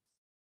worth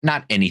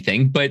not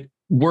anything, but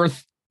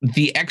worth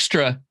the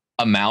extra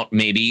amount,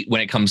 maybe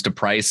when it comes to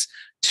price,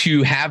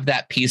 to have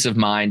that peace of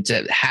mind,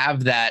 to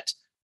have that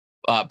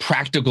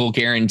practical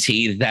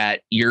guarantee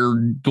that you're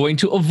going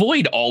to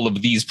avoid all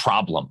of these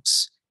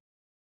problems?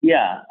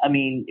 Yeah, I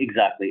mean,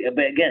 exactly.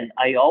 But again,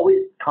 I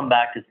always come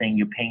back to saying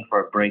you're paying for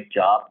a brake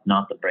job,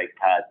 not the brake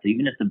pad. So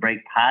even if the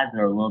brake pads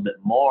are a little bit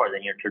more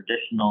than your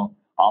traditional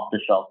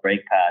off-the-shelf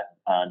brake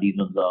pad, these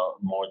ones are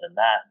more than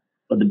that.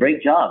 But the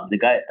brake job, the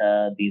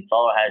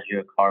installer has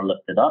your car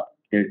lifted up.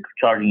 They're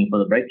charging you for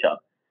the brake job.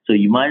 So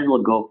you might as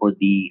well go for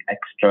the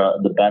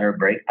better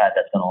brake pad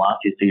that's going to last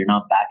you, so you're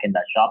not back in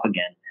that shop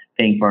again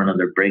paying for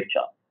another brake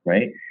job,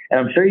 right? And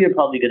I'm sure you're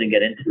probably going to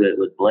get into it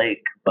with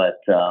Blake, but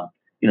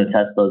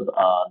Tesla's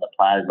the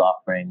Plaid is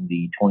offering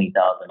the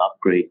 20,000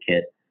 upgrade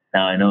kit.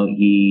 Now I know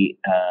he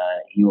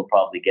will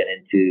probably get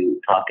into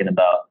talking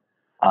about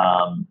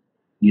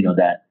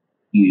that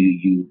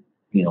you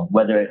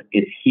whether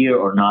it's here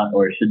or not,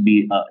 or it should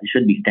be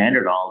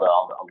standard on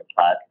all the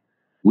Plaids.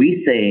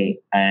 We say,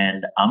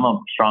 and I'm a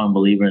strong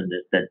believer in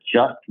this, that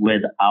just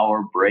with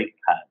our brake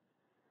pads,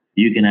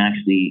 you can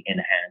actually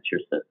enhance your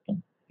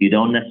system. You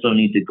don't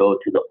necessarily need to go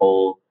to the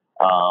full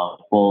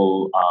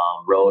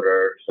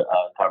rotor,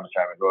 carbon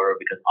ceramic rotor,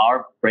 because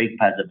our brake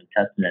pads have been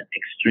tested at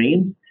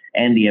extremes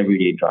and the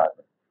everyday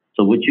driver.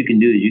 So what you can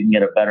do is you can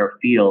get a better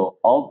feel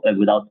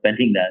without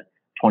spending that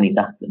 $20,000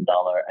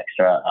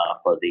 extra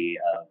for the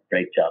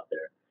brake job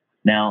there.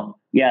 Now,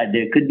 yeah,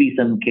 there could be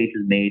some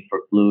cases made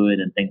for fluid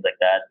and things like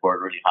that for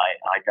really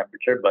high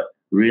temperature, but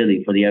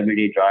really for the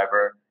everyday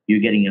driver, you're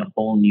getting a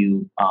whole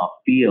new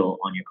feel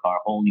on your car,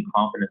 whole new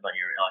confidence on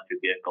your electric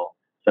vehicle,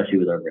 especially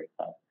with our brake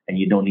pads. And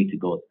you don't need to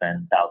go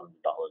spend thousands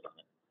of dollars on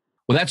it.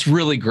 Well, that's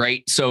really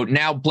great. So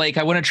now, Blake,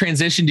 I want to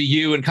transition to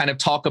you and kind of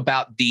talk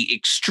about the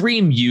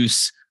extreme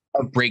use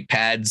of brake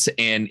pads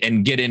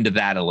and get into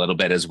that a little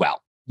bit as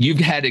well. You've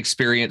had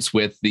experience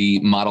with the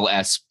Model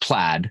S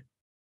Plaid,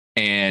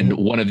 and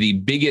one of the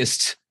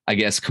biggest, I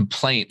guess,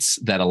 complaints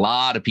that a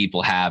lot of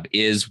people have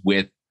is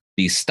with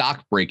the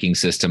stock braking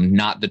system,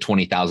 not the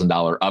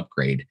 $20,000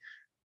 upgrade.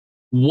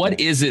 What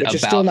is it about?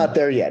 It's still not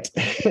there yet.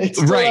 It's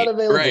still not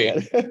available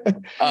yet.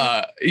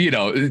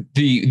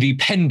 The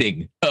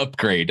pending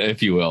upgrade,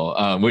 if you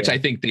will, which I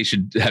think they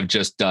should have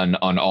just done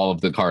on all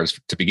of the cars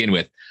to begin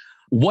with.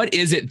 What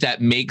is it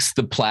that makes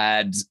the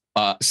Plaid's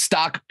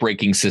stock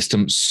braking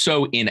system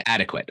so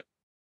inadequate?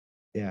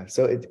 Yeah,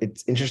 so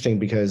it's interesting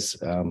because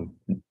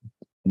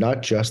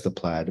not just the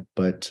Plaid,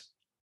 but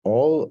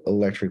all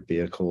electric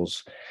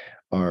vehicles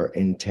are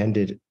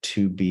intended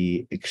to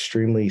be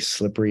extremely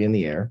slippery in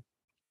the air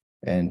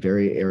and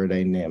very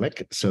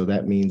aerodynamic. So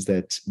that means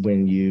that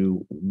when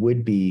you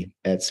would be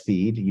at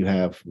speed, you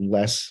have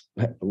less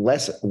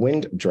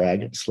wind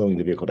drag slowing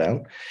the vehicle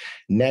down.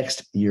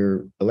 Next,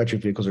 your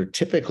electric vehicles are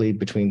typically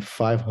between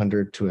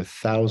 500 to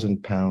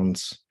 1,000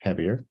 pounds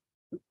heavier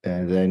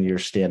than your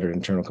standard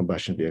internal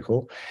combustion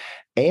vehicle.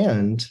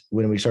 And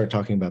when we start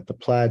talking about the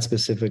Plaid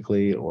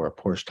specifically, or a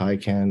Porsche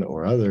Taycan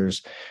or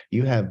others,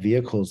 you have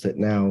vehicles that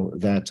now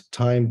that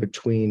time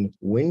between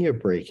when you're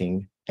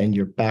braking and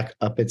you're back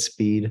up at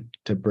speed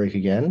to brake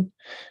again,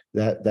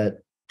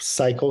 that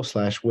cycle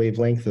 /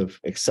 wavelength of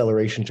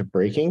acceleration to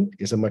braking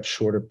is a much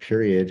shorter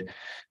period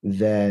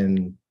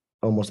than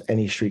almost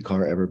any street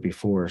car ever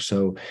before.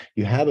 So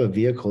you have a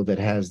vehicle that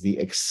has the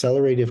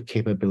accelerative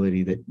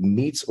capability that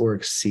meets or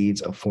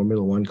exceeds a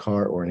Formula One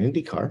car or an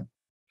Indy car.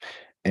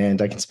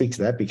 And I can speak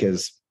to that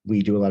because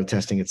we do a lot of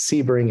testing at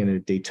Sebring and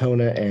at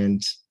Daytona,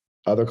 and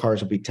other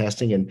cars will be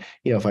testing. And,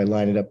 if I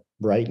line it up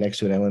right next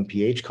to an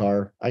LMPH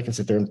car, I can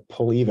sit there and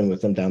pull even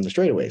with them down the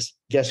straightaways.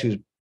 Guess who's,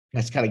 I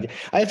have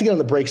to get on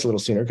the brakes a little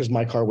sooner because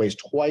my car weighs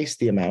twice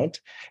the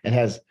amount and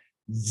has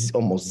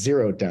almost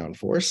zero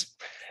downforce,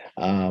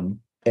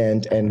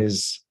 and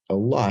is a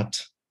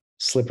lot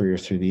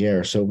slipperier through the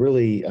air. So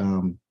really,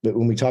 but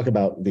when we talk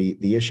about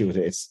the issue with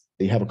it, it's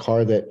you have a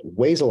car that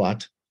weighs a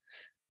lot,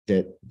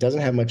 that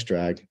doesn't have much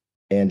drag,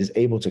 and is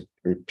able to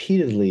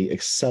repeatedly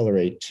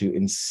accelerate to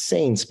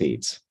insane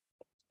speeds.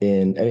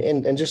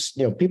 And just,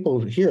 people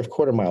hear of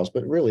quarter miles,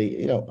 but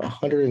really,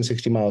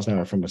 160 miles an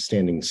hour from a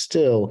standing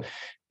still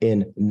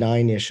in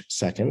 9-ish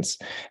seconds.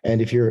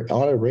 And if you're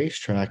on a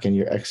racetrack and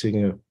you're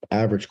exiting an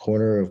average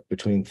corner of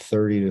between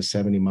 30 to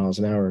 70 miles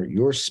an hour,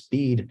 your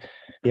speed,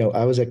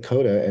 I was at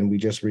COTA and we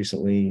just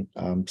recently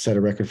set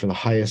a record for the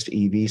highest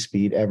EV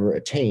speed ever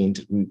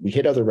attained. We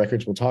hit other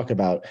records we'll talk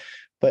about,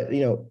 but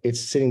it's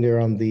sitting there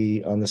on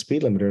the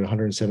speed limiter at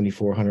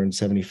 174,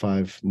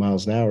 175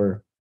 miles an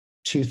hour,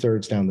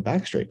 2/3 down the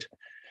back straight.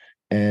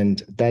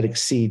 And that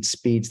exceeds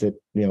speeds that,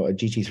 a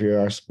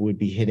GT3 RS would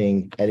be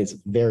hitting at its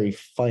very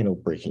final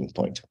breaking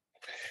point.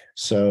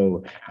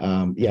 So,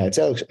 its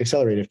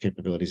accelerative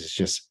capabilities is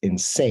just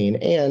insane.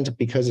 And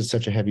because it's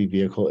such a heavy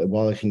vehicle,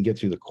 while it can get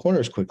through the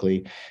corners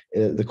quickly,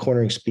 the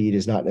cornering speed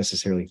is not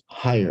necessarily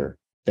higher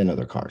than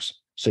other cars.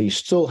 So you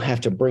still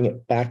have to bring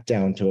it back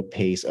down to a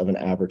pace of an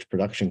average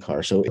production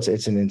car. So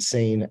it's an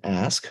insane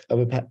ask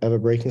of a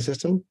braking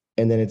system.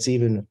 And then it's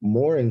even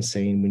more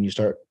insane when you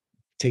start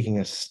taking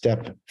a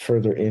step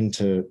further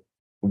into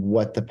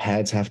what the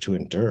pads have to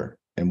endure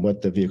and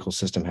what the vehicle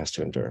system has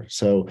to endure.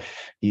 So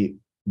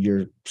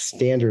your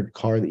standard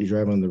car that you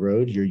drive on the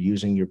road, you're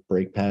using your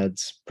brake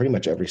pads pretty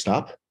much every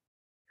stop.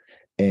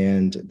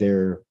 And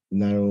they're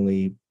not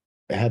only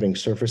having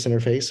surface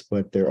interface,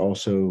 but they're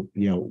also,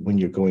 when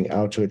you're going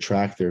out to a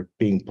track, they're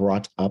being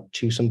brought up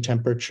to some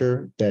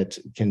temperature that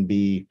can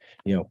be,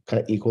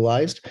 kind of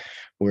equalized.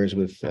 Whereas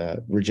with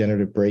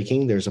regenerative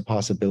braking, there's a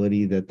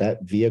possibility that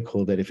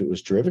vehicle, that if it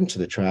was driven to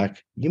the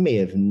track, you may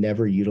have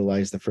never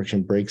utilized the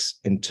friction brakes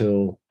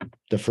until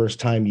the first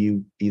time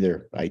you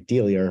either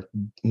ideally are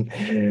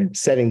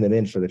setting them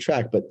in for the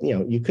track. But,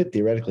 you could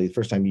theoretically, the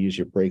first time you use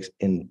your brakes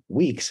in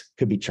weeks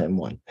could be turn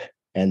one.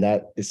 And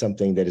that is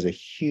something that is a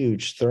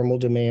huge thermal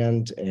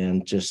demand,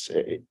 and just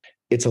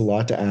it's a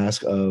lot to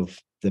ask of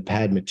the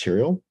pad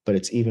material, but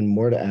it's even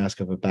more to ask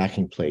of a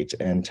backing plate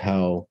and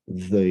how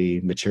the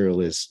material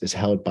is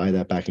held by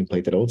that backing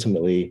plate that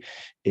ultimately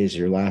is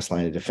your last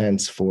line of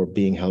defense for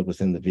being held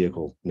within the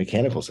vehicle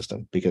mechanical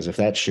system. Because if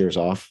that shears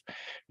off,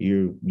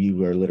 you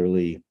are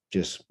literally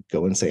just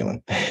going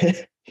sailing.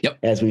 Yep.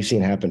 As we've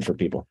seen happen for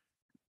people.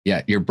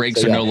 Yeah. Your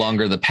brakes are no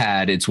longer the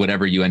pad. It's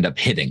whatever you end up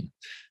hitting.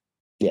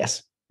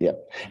 Yes.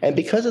 Yep. And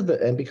because of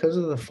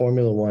the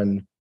Formula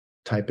One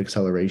type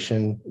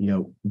acceleration,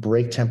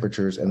 brake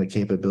temperatures and the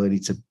capability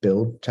to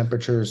build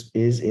temperatures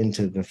is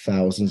into the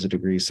thousands of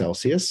degrees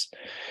Celsius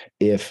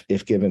if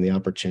given the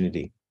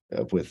opportunity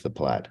with the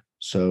Plaid.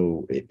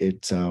 So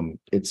it's an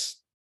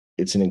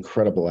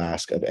incredible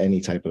ask of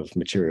any type of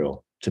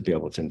material to be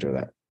able to endure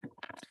that.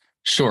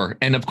 Sure.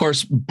 And of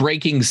course,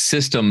 braking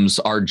systems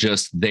are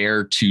just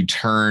there to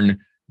turn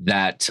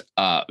that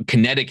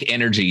kinetic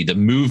energy, the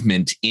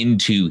movement,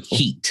 into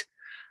heat.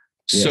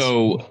 Yes.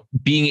 So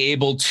being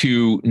able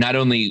to not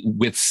only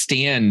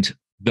withstand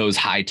those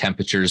high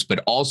temperatures,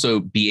 but also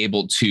be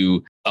able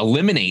to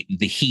eliminate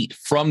the heat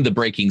from the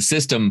braking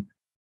system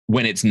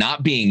when it's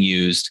not being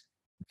used.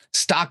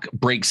 Stock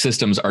brake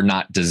systems are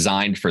not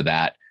designed for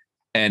that.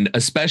 And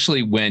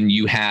especially when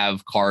you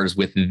have cars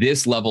with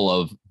this level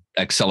of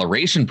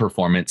acceleration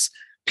performance,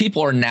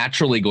 people are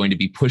naturally going to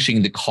be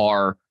pushing the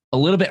car a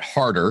little bit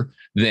harder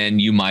than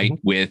you might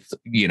with,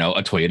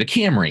 a Toyota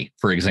Camry,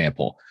 for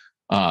example.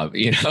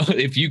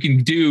 If you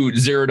can do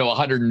 0 to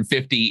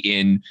 150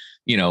 in,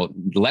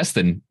 less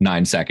than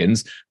 9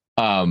 seconds,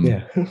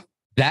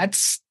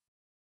 that's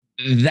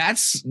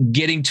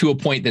getting to a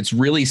point that's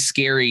really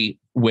scary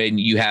when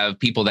you have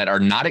people that are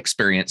not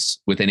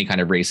experienced with any kind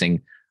of racing,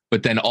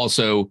 but then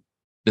also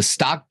the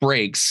stock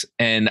brakes.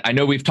 And I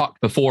know we've talked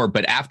before,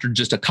 but after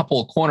just a couple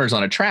of corners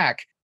on a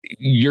track,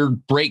 your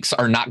brakes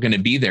are not going to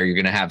be there. You're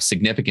going to have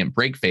significant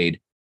brake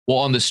fade. Well,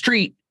 on the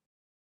street,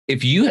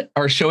 if you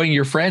are showing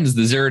your friends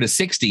the 0 to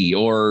 60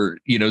 or,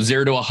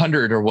 0 to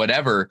 100 or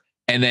whatever,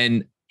 and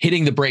then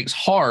hitting the brakes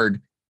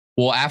hard,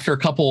 well, after a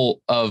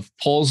couple of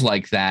pulls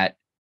like that,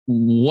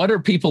 what are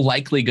people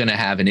likely going to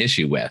have an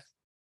issue with?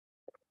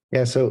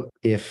 Yeah. So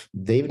if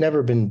they've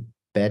never been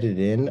bedded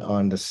in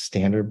on the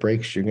standard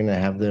brakes, you're going to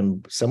have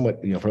them somewhat,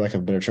 for lack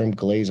of a better term,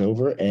 glaze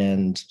over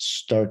and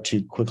start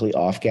to quickly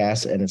off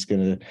gas, and it's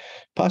going to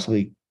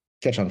possibly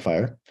catch on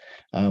fire,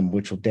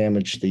 which will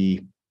damage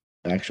the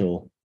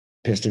actual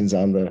pistons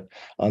on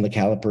the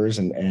calipers,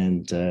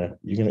 and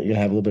you're gonna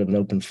have a little bit of an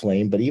open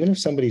flame. But even if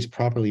somebody's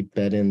properly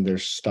bed in their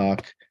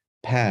stock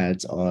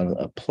pads on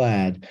a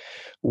plaid,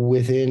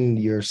 within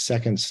your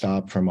second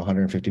stop from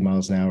 150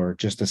 miles an hour,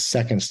 just a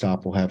second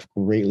stop will have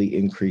greatly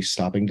increased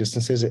stopping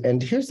distances.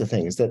 And here's the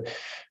thing is that,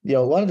 a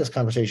lot of this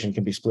conversation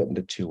can be split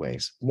into two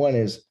ways. One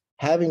is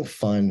having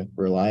fun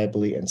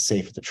reliably and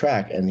safe at the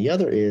track. And the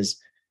other is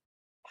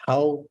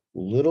how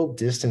little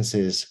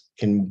distances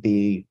can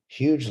be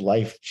huge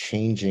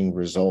life-changing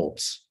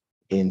results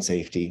in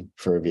safety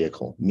for a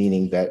vehicle,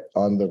 meaning that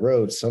on the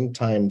road,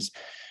 sometimes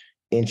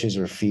inches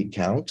or feet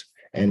count.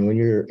 And when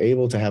you're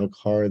able to have a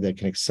car that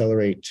can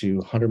accelerate to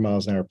 100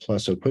 miles an hour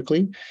plus so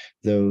quickly,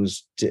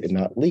 those,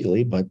 not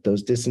legally, but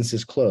those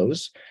distances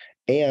close.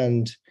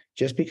 And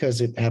just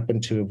because it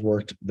happened to have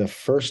worked the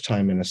first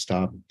time in a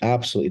stop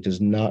absolutely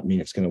does not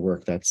mean it's going to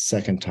work that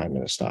second time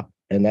in a stop.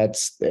 And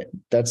that's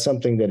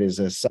something that is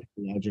a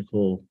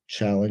psychological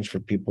challenge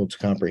for people to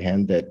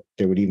comprehend, that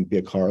there would even be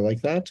a car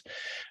like that.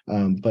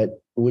 But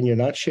when you're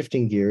not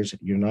shifting gears,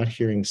 you're not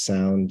hearing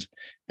sound,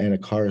 and a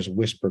car is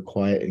whisper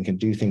quiet and can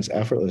do things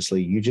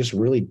effortlessly, you just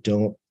really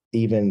don't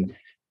even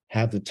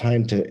have the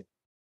time to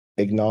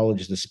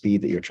acknowledge the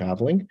speed that you're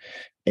traveling.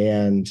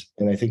 And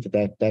I think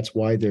that's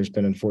why there's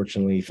been,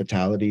 unfortunately,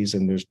 fatalities,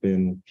 and there's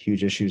been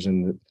huge issues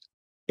in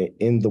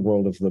the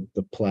world of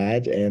the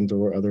Plaid and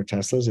or other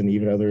Teslas and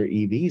even other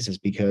EVs, is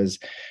because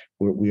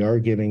we are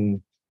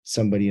giving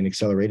somebody an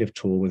accelerative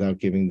tool without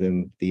giving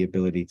them the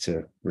ability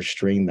to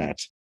restrain that.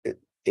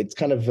 It's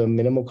kind of a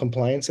minimal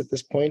compliance at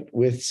this point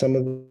with some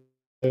of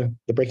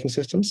the braking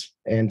systems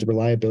and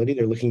reliability.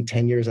 They're looking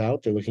 10 years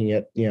out. They're looking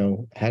at,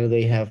 how do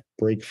they have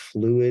brake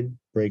fluid,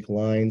 brake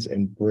lines,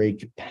 and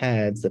brake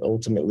pads that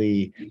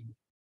ultimately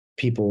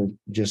people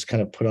just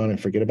kind of put on and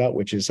forget about,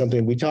 which is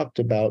something we talked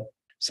about,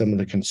 some of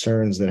the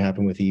concerns that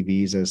happen with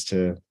EVs as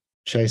to,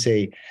 should I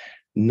say,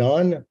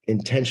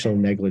 non-intentional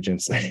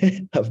negligence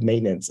of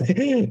maintenance,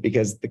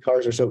 because the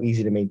cars are so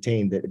easy to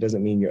maintain that it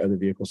doesn't mean your other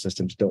vehicle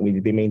systems don't need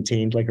to be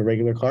maintained like a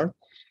regular car.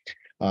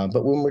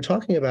 But when we're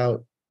talking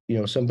about,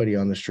 somebody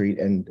on the street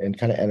and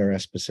kind of NRS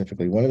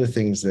specifically, one of the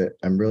things that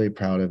I'm really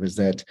proud of is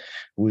that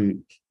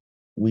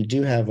we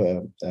do have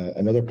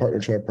another partner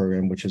to our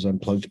program, which is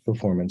Unplugged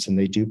Performance, and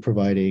they do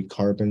provide a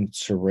carbon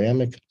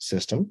ceramic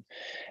system.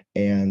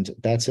 And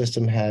that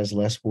system has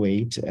less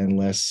weight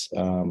and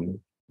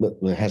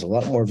it has a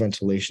lot more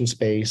ventilation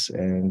space,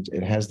 and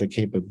it has the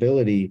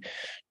capability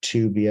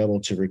to be able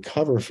to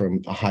recover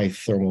from a high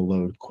thermal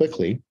load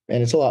quickly.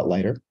 And it's a lot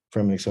lighter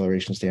from an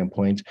acceleration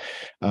standpoint.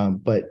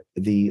 But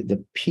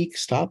the peak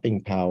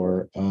stopping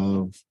power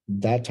of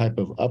that type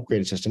of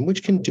upgraded system,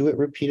 which can do it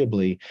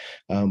repeatably,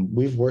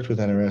 we've worked with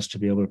NRS to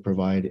be able to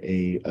provide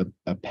a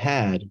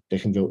pad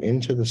that can go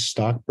into the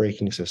stock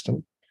braking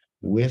system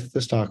with the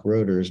stock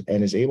rotors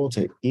and is able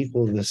to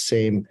equal the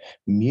same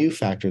mu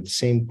factor, the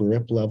same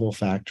grip level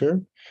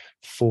factor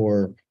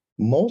for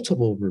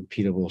multiple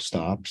repeatable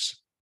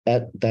stops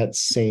at that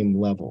same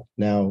level.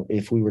 Now,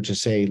 if we were to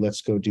say,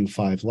 let's go do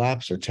 5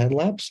 laps or 10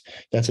 laps,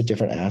 that's a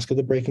different ask of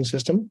the braking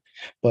system.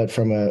 But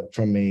from a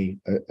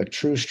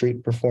true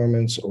street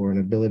performance, or an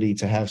ability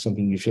to have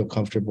something you feel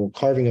comfortable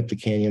carving up the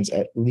canyons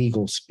at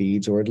legal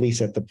speeds, or at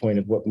least at the point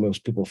of what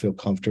most people feel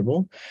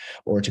comfortable,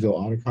 or to go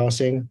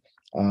autocrossing,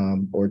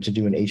 or to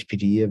do an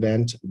HPD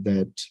event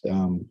that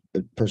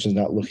the person's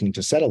not looking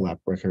to set a lap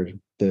record,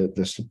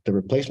 the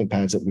replacement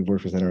pads that we've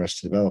worked with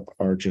NRS to develop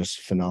are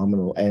just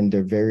phenomenal, and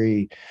they're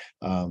very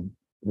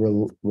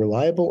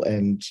reliable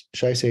and,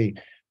 should I say,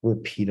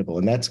 repeatable.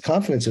 And that's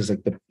confidence is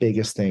like the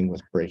biggest thing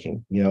with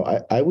braking.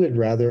 I would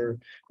rather,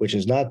 which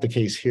is not the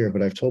case here,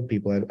 but I've told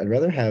people I'd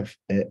rather have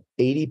an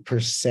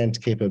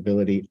 80%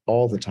 capability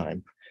all the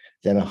time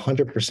than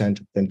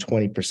 100%, then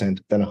 20%,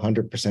 then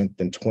 100%,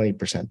 then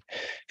 20%.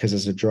 Because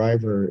as a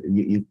driver,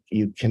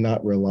 you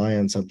cannot rely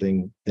on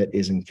something that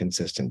isn't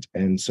consistent.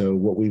 And so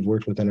what we've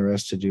worked with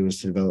NRS to do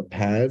is to develop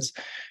pads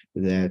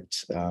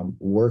that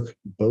work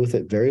both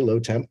at very low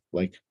temp,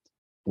 like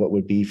what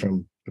would be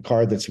from a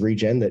car that's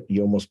regen that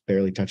you almost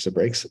barely touch the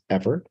brakes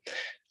ever,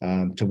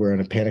 to where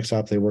in a panic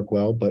stop they work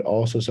well, but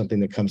also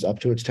something that comes up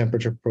to its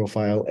temperature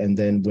profile. And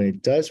then when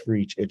it does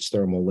reach its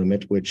thermal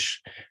limit,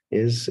 which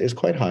is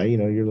quite high,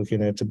 you're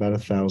looking at about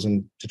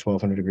 1,000 to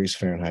 1,200 degrees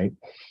Fahrenheit,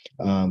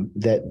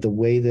 that the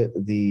way that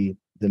the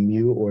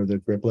mu or the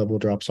grip level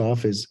drops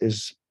off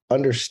is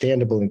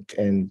understandable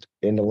and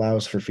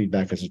allows for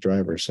feedback as a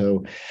driver.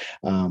 So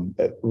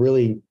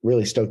really,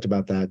 really stoked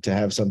about that, to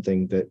have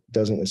something that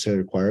doesn't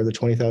necessarily require the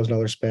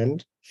 $20,000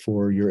 spend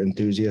for your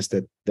enthusiast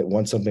that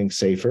wants something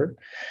safer.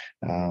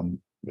 And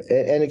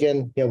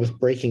again, with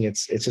braking,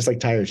 it's just like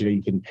tires.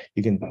 You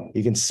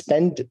can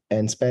spend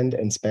and spend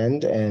and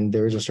spend, and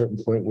there is a certain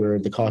point where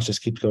the cost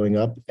just keeps going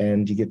up,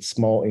 and you get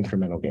small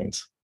incremental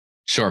gains.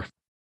 Sure.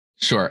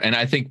 And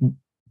I think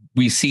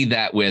we see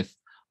that with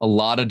a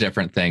lot of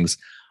different things.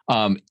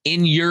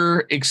 In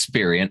your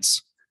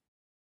experience,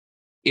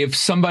 if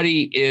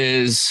somebody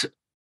is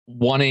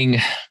wanting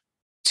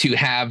to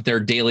have their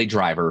daily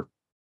driver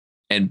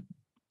and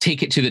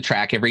take it to the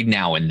track every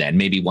now and then,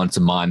 maybe once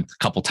a month,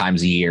 a couple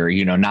times a year,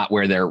 not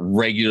where they're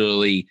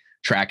regularly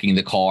tracking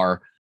the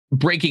car,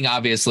 braking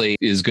obviously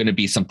is going to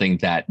be something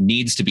that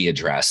needs to be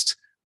addressed.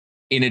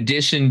 In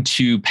addition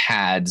to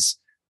pads,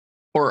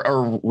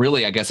 or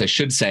really, I guess I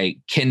should say,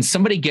 can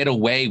somebody get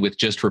away with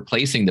just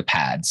replacing the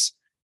pads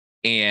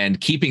and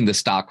keeping the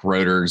stock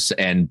rotors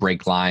and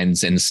brake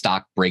lines and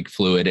stock brake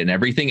fluid and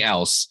everything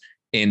else,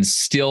 and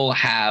still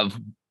have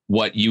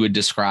what you would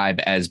describe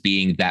as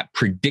being that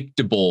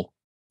predictable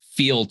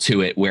feel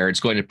to it, where it's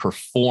going to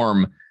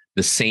perform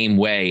the same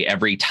way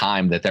every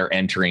time that they're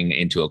entering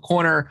into a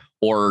corner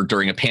or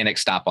during a panic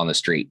stop on the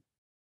street?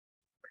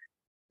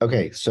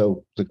 Okay,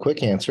 so the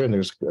quick answer, and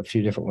there's a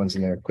few different ones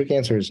in there. Quick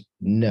answer is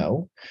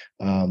no.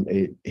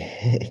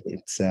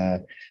 It's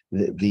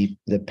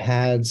the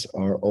pads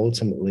are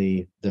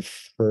ultimately the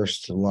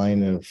first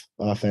line of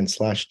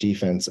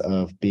offense/defense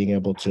of being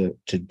able to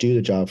do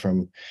the job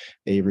from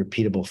a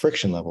repeatable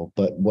friction level.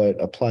 But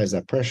what applies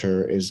that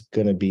pressure is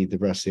going to be the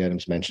rest of the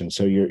items mentioned.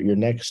 So your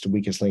next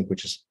weakest link,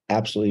 which is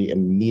absolutely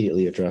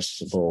immediately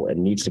addressable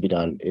and needs to be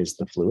done, is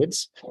the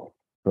fluids,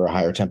 for a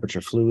higher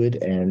temperature fluid.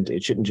 And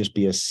it shouldn't just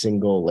be a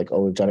single, like,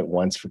 oh, we've done it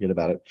once, forget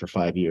about it for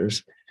 5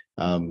 years,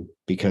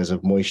 because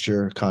of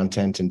moisture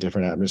content in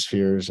different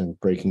atmospheres and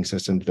braking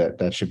systems.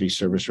 That should be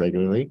serviced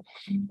regularly.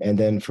 And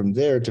then from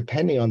there,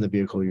 depending on the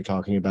vehicle you're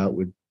talking about,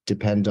 would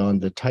depend on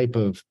the type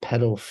of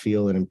pedal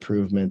feel and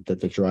improvement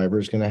that the driver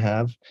is going to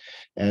have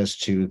as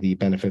to the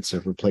benefits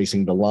of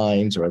replacing the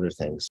lines or other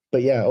things.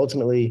 But yeah,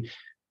 ultimately,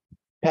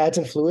 pads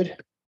and fluid,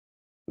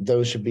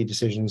 those should be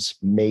decisions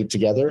made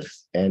together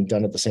and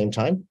done at the same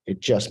time. It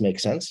just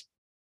makes sense.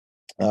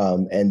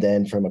 And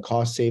then from a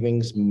cost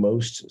savings,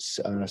 most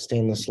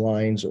stainless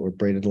lines or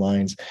braided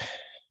lines,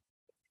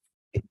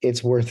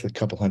 it's worth a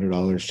couple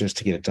 $100 just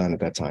to get it done at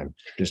that time.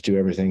 Just do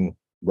everything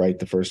right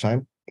the first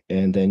time.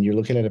 And then you're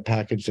looking at a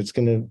package that's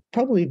going to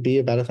probably be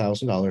about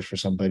 $1,000 for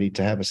somebody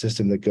to have a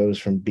system that goes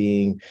from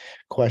being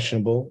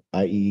questionable,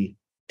 i.e.,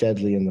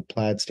 deadly in the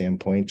plaid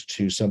standpoint,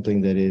 to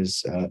something that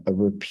is a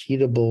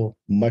repeatable,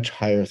 much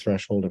higher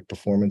threshold of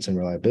performance and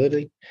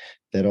reliability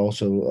that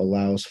also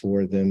allows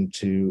for them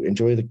to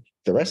enjoy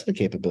the rest of the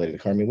capability of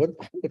the car. I mean,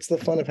 what's the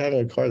fun of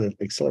having a car that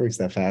accelerates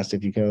that fast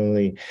if you can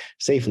only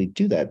safely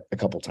do that a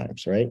couple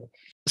times, right?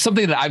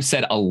 Something that I've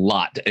said a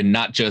lot, and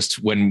not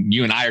just when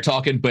you and I are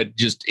talking, but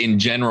just in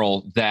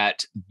general,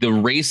 that the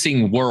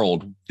racing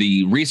world,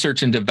 the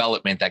research and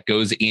development that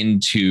goes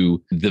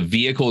into the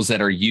vehicles that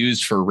are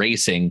used for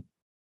racing,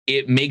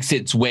 it makes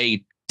its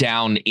way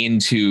down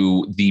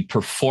into the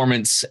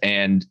performance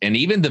and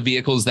even the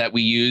vehicles that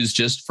we use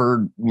just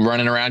for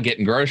running around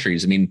getting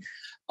groceries. I mean,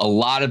 a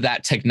lot of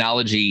that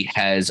technology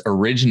has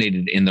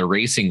originated in the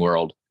racing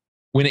world.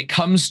 When it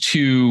comes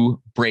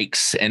to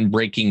brakes and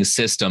braking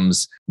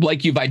systems,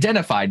 like you've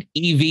identified,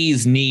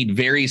 EVs need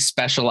very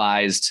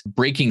specialized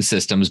braking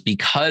systems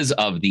because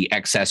of the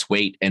excess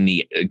weight and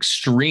the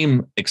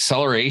extreme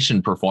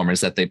acceleration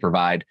performance that they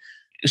provide.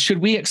 Should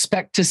we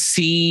expect to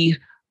see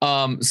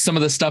some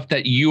of the stuff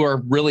that you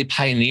are really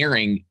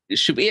pioneering?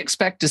 Should we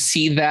expect to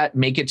see that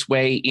make its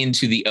way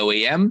into the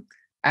OEM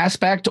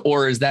aspect,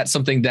 or is that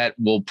something that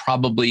will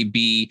probably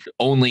be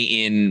only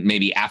in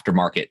maybe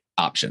aftermarket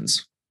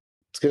options?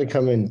 It's going to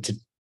come into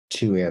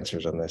two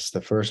answers on this.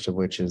 The first of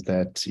which is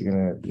that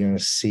you're going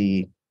to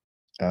see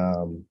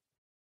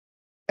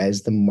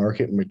as the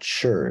market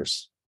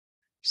matures,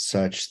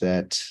 such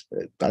that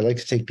I like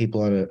to take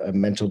people on a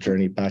mental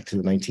journey back to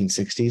the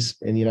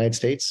 1960s in the United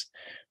States,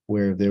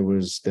 where there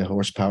was the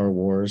horsepower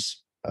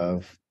wars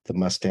of the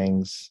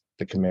Mustangs,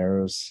 the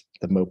Camaros,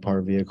 the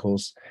Mopar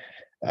vehicles,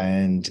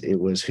 and it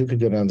was who could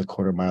go down the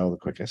quarter mile the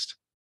quickest.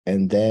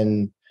 And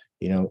then,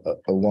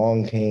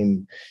 along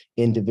came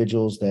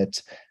individuals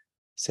that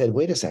said,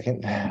 wait a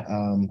second,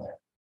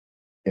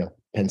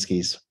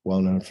 Penske's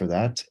well known for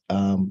that,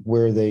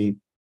 where they,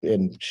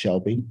 in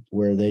Shelby,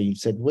 where they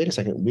said, wait a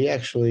second, we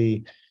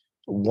actually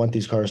want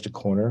these cars to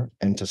corner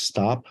and to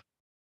stop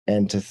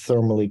and to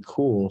thermally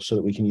cool so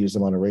that we can use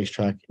them on a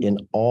racetrack in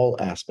all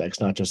aspects,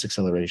 not just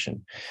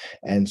acceleration.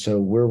 And so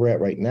where we're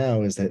at right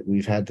now is that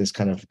we've had this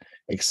kind of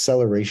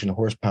acceleration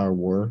horsepower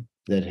war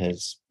that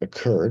has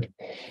occurred,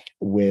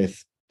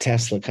 with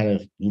Tesla kind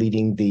of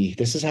leading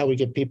this is how we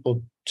get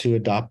people to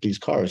adopt these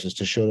cars, is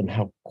to show them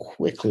how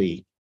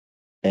quickly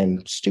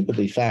and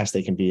stupidly fast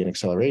they can be in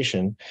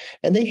acceleration.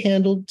 And they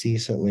handled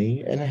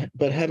decently,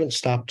 but haven't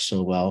stopped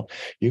so well.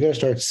 You're going to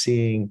start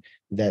seeing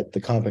that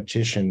the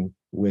competition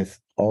with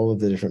all of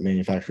the different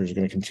manufacturers are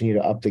going to continue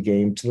to up the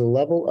game to the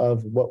level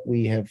of what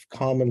we have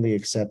commonly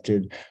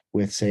accepted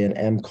with, say, an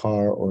M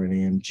car or an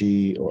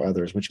AMG or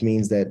others, which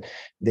means that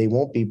they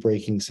won't be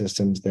braking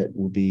systems that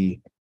will be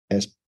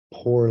as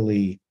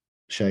poorly,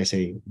 should I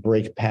say,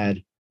 brake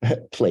pad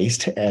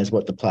placed as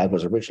what the Plaid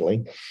was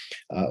originally,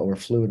 or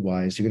fluid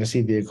wise. You're going to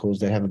see vehicles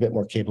that have a bit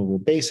more capable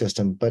base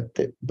system, but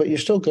you're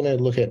still going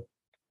to look at,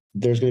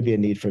 there's going to be a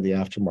need for the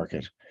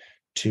aftermarket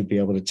to be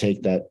able to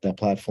take that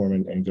platform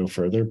and go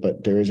further.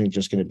 But there isn't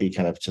just going to be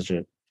kind of such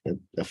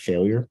a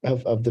failure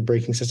of the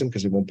braking system,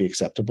 because it won't be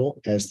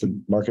acceptable as the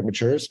market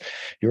matures.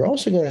 You're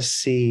also going to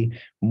see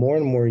more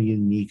and more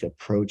unique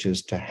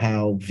approaches to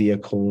how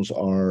vehicles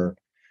are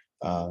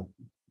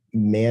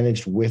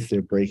managed with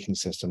their braking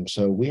system.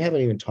 So we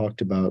haven't even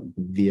talked about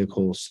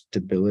vehicle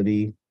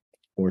stability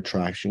or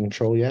traction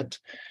control yet.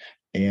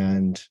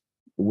 And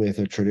with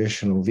a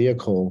traditional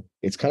vehicle,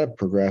 it's kind of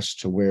progressed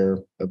to where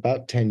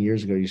about 10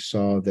 years ago, you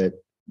saw that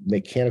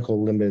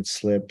mechanical limited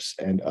slips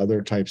and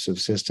other types of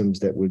systems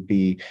that would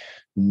be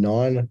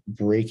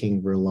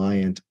non-braking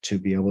reliant to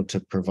be able to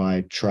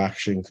provide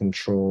traction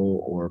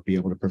control or be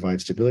able to provide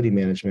stability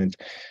management.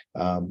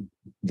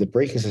 The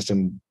braking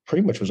system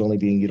pretty much was only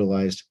being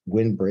utilized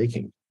when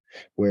braking.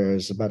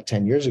 Whereas about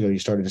 10 years ago, you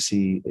started to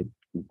see it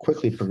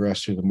quickly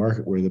progress through the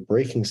market where the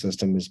braking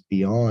system is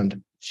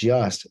beyond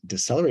just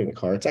decelerating the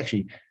car. It's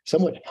actually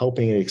somewhat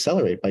helping it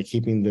accelerate by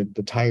keeping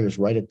the tires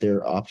right at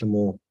their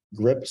optimal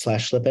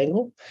grip/slip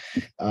angle,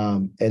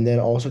 and then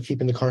also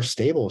keeping the car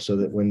stable so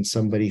that when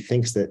somebody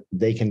thinks that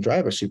they can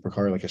drive a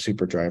supercar like a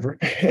super driver,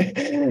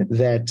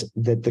 that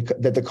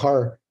the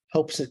car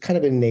helps it kind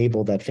of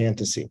enable that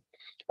fantasy.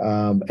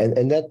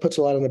 And that puts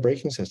a lot on the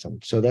braking system.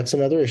 So that's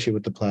another issue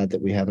with the Plaid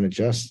that we haven't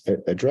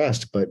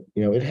addressed. But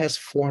it has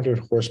 400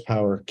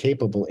 horsepower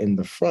capable in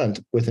the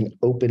front with an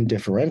open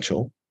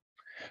differential,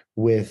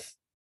 with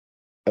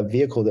a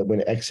vehicle that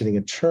when exiting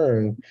a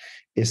turn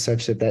is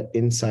such that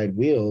inside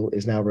wheel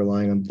is now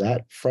relying on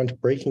that front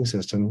braking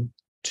system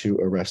to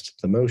arrest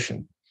the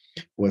motion.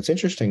 What's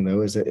interesting,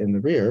 though, is that in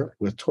the rear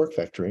with torque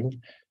vectoring,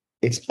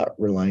 it's not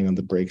relying on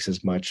the brakes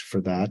as much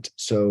for that.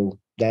 So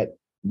that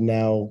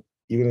now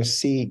you're going to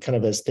see, kind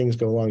of as things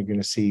go along, you're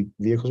going to see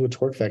vehicles with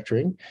torque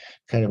vectoring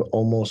kind of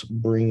almost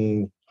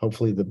bringing,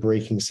 hopefully, the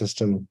braking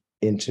system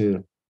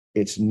into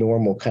its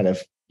normal kind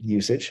of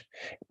usage.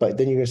 But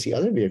then you're going to see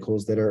other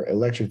vehicles that are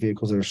electric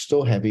vehicles that are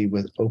still heavy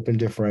with open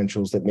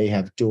differentials that may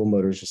have dual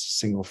motors, just a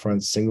single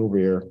front, single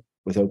rear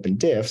with open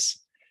diffs,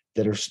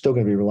 that are still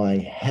going to be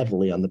relying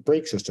heavily on the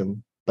brake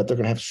system, but they're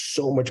going to have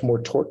so much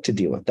more torque to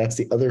deal with. That's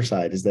the other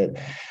side, is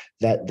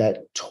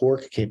that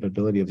torque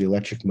capability of the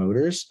electric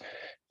motors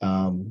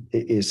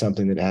is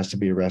something that has to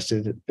be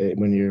arrested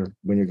when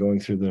you're going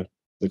through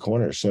the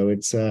corner. So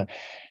it's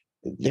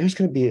there's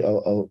going to be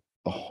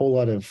a whole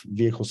lot of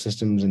vehicle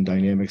systems and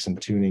dynamics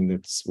and tuning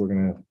that's we're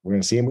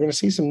gonna see, and we're gonna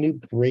see some new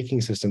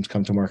braking systems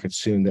come to market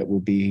soon that will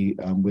be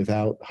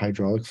without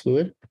hydraulic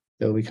fluid.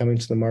 That will be coming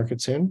to the market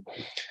soon,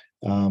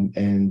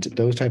 and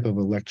those type of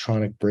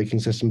electronic braking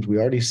systems we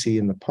already see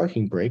in the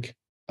parking brake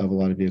of a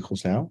lot of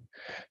vehicles now.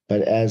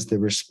 But as the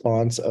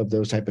response of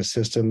those type of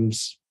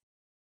systems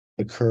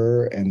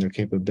occur and their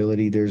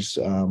capability, there's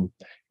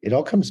it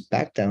all comes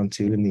back down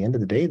to, in the end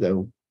of the day,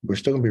 though, we're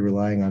still going to be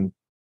relying on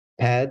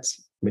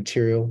pads,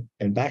 material,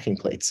 and backing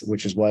plates,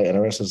 which is why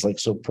NRS is like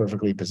so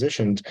perfectly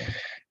positioned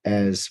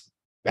as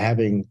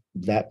having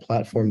that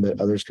platform that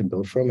others can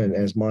build from. And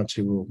as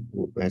Montu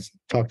has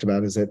talked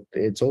about, is that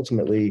it's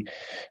ultimately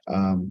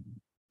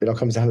it all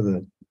comes down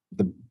to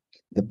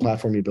the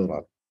platform you build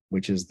on,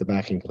 which is the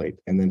backing plate,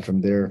 and then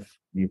from there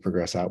you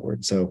progress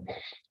outward. So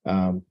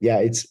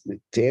it's,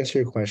 to answer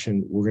your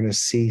question, we're going to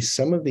see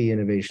some of the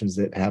innovations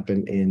that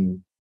happen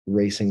in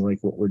racing, like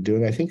what we're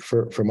doing. I think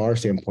from our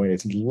standpoint,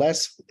 it's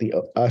less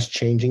us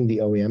changing the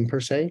OEM per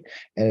se,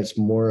 and it's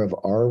more of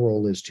our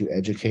role is to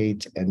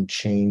educate and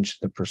change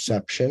the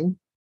perception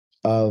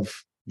of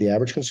the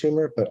average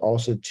consumer, but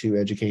also to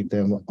educate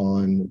them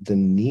on the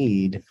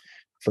need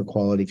for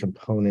quality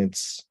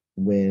components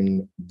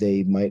when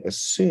they might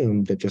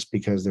assume that just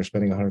because they're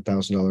spending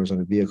 $100,000 on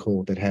a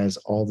vehicle that has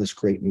all this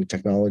great new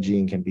technology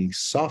and can be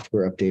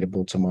software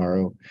updatable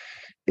tomorrow,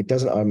 it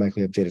doesn't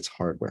automatically update its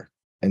hardware.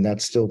 And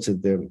that's still to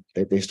them.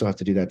 They still have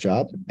to do that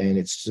job. And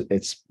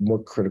it's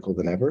more critical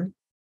than ever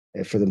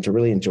for them to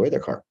really enjoy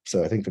their car.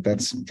 So I think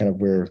that's kind of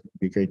where it'd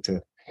be great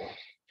to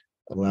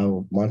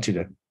allow Montu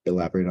to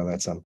elaborate on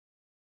that some.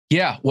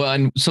 Yeah, well,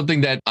 and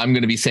something that I'm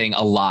going to be saying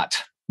a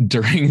lot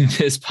during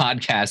this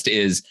podcast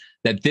is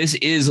that this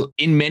is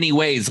in many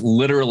ways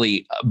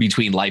literally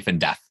between life and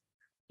death,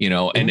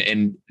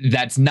 and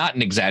that's not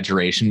an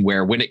exaggeration,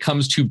 where when it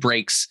comes to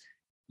brakes,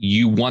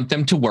 you want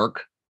them to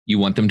work. You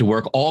want them to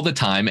work all the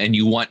time, and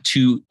you want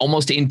to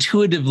almost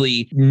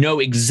intuitively know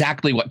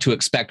exactly what to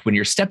expect when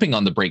you're stepping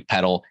on the brake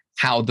pedal,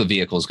 how the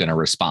vehicle is going to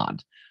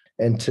respond.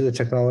 And to the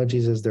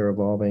technologies as they're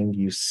evolving,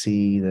 you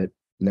see that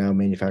now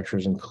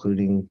manufacturers,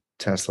 including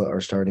Tesla,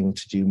 are starting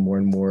to do more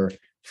and more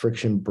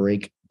friction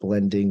brake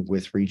blending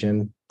with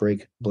regen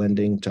brake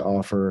blending to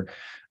offer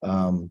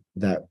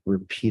that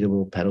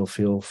repeatable pedal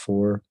feel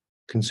for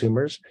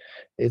consumers.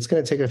 It's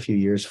going to take a few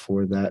years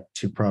for that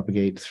to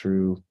propagate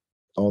through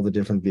all the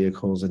different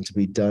vehicles and to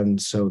be done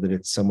so that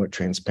it's somewhat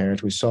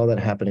transparent. We saw that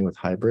happening with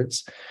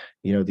hybrids.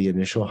 The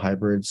initial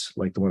hybrids,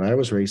 like the one I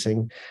was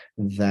racing,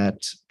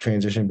 that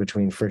transition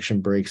between friction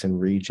brakes and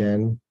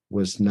regen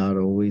was not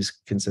always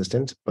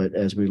consistent. But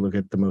as we look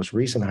at the most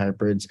recent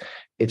hybrids,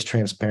 it's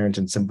transparent,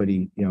 and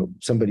somebody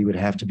would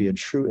have to be a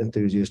true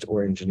enthusiast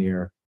or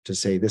engineer to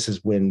say this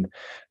is when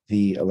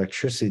the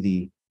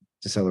electricity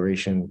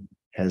deceleration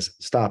has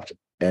stopped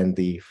and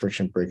the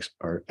friction brakes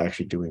are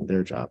actually doing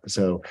their job.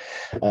 So,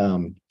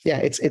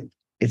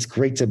 it's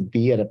great to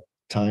be at a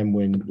time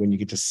when you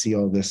get to see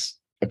all this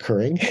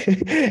occurring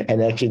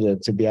and actually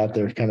to be out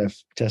there kind of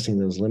testing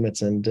those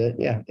limits. And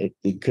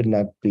it could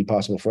not be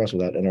possible for us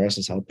without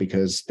NRS's help,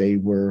 because they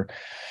were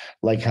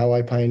like how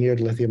I pioneered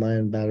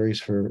lithium-ion batteries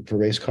for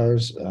race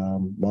cars.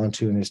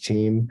 Montu and his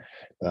team,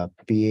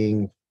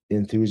 being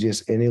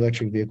enthusiasts in the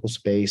electric vehicle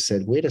space,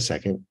 said, wait a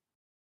second,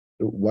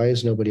 why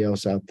is nobody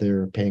else out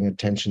there paying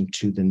attention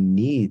to the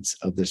needs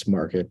of this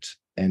market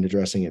and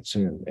addressing it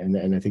soon?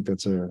 And I think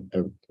that's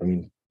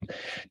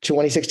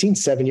 2016,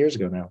 7 years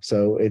ago now.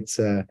 So it's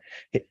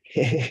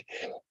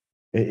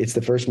it's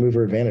the first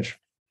mover advantage.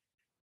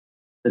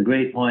 A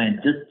great point.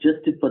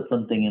 Just to put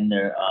something in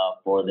there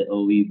for the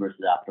OE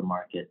versus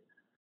aftermarket.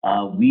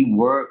 We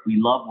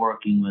love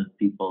working with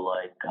people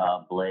like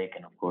Blake,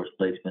 and of course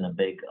Blake's been a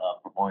big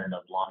proponent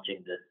of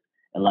launching this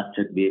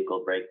electric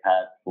vehicle brake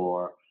pad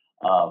for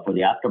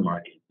the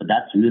aftermarket. But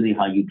that's really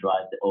how you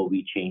drive the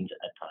OE change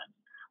at times.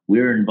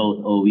 We're in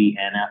both OE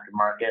and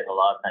aftermarket. A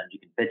lot of times you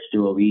can pitch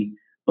to OE,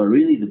 but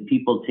really the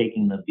people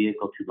taking the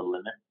vehicle to the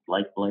limit,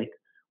 like Blake,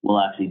 will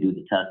actually do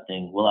the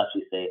testing. We'll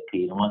actually say, okay,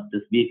 you know what,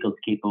 this vehicle is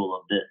capable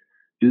of this.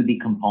 Do the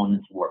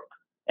components work?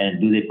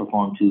 And do they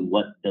perform to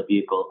what the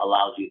vehicle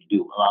allows you to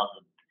do, allows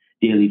the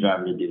daily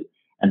driver to do?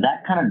 And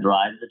that kind of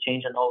drives the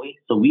change in OE.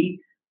 So we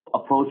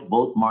approach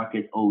both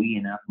markets, OE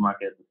and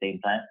aftermarket, at the same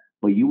time.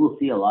 But you will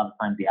see a lot of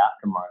times the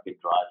aftermarket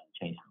drives the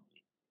change.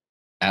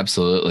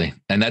 Absolutely.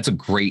 And that's a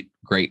great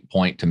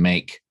point to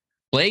make.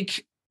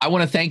 Blake, I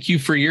want to thank you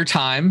for your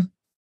time.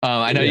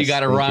 I know you got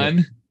to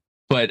run,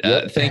 but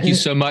thank you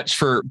so much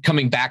for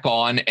coming back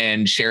on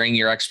and sharing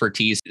your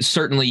expertise.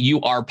 Certainly you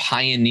are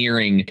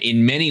pioneering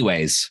in many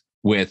ways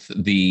with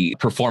the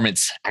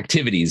performance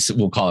activities,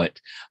 we'll call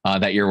it,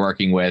 that you're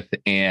working with.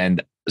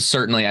 And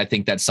certainly I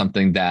think that's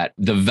something that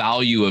the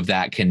value of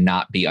that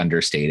cannot be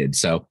understated.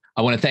 So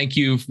I want to thank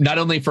you not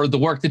only for the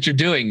work that you're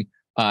doing,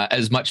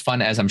 as much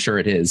fun as I'm sure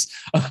it is,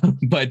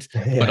 but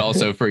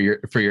also for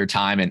your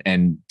time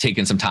and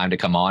taking some time to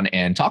come on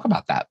and talk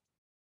about that.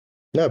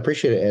 No, I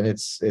appreciate it. And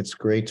it's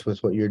great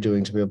with what you're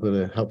doing to be able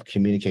to help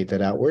communicate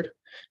that outward.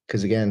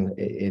 Because again,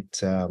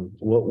 it's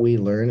what we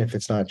learn, if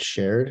it's not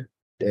shared,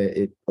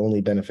 it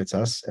only benefits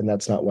us. And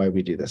that's not why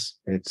we do this.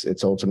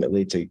 It's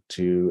ultimately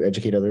to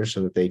educate others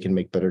so that they can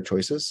make better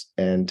choices.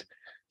 And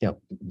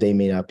they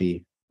may not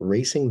be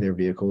racing their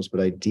vehicles, but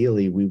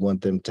ideally we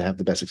want them to have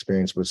the best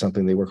experience with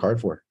something they work hard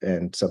for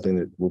and something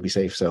that will be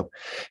safe. So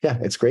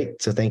it's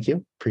great. So thank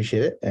you.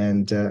 Appreciate it.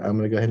 And I'm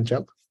going to go ahead and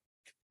jump.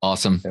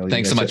 Awesome.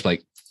 Thanks so much, Blake.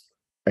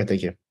 All right.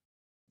 Thank you.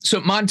 So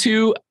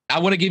Montu, I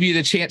want to give you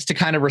the chance to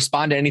kind of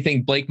respond to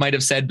anything Blake might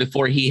have said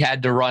before he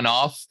had to run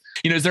off.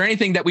 Is there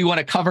anything that we want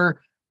to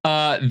cover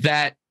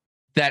that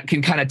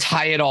can kind of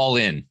tie it all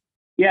in?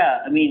 Yeah,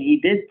 I mean, he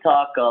did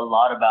talk a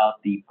lot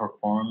about the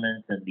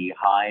performance and the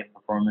high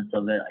performance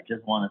of it. I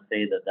just want to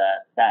say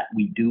that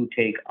we do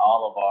take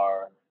all of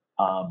our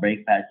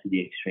brake pads to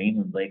the extreme,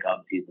 and Blake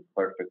obviously is the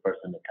perfect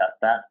person to test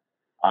that.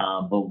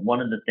 But one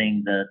of the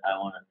things that I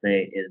want to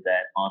say is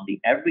that on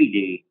the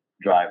everyday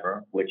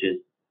driver, which is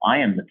I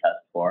am the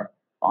test for,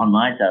 on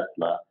my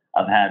Tesla,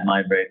 I've had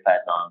my brake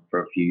pads on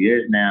for a few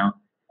years now,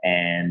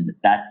 and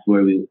that's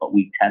where we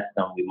test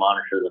them. We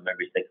monitor them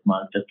every 6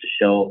 months just to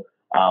show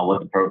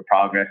what the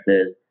progress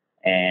is.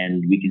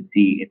 and we can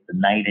see it's a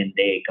night and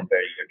day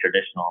compared to your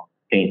traditional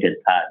painted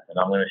pads. And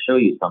I'm going to show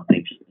you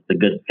something. It's a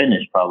good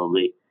finish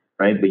probably,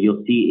 right? But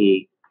you'll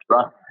see a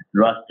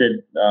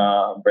rusted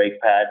brake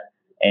pad,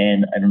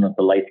 and I don't know if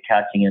the light's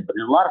catching it, but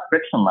there's a lot of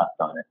friction left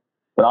on it.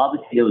 But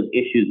obviously there was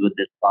issues with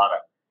this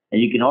product.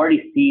 And you can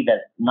already see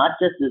that not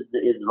just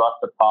is rust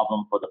a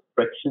problem for the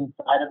friction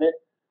side of it,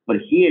 but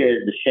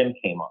here the shim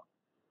came off.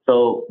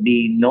 So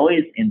the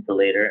noise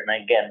insulator,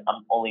 and again,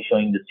 I'm only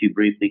showing this to you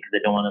briefly because I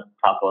don't want to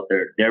talk about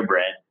their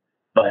brand,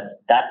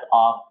 but that's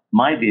off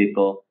my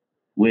vehicle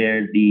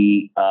where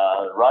the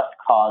rust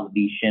caused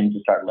the shim to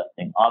start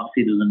lifting.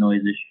 Obviously, there's a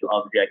noise issue.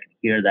 Obviously, I can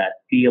hear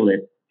that, feel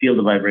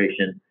the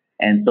vibration.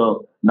 And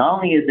so not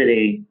only is it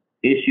a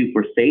issue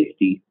for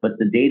safety, but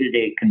the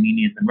day-to-day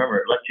convenience. And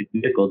remember, electric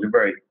vehicles are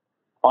very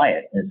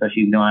quiet, and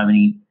especially if you don't have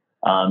any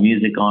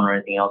music on or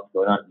anything else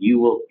going on, you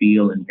will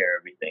feel and hear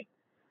everything.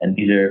 And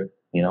these are,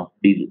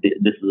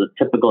 this is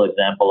a typical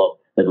example of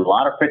there's a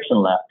lot of friction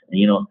left, and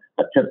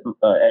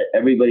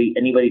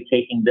anybody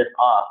taking this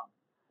off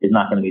is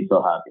not going to be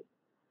so happy.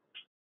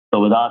 So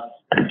with us,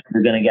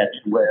 you're going to get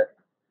to wear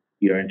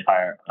your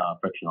entire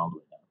friction all the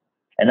way down,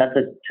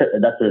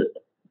 and that's a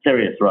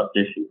serious rust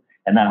issue,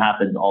 and that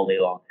happens all day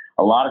long.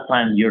 A lot of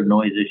times, your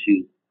noise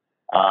issues,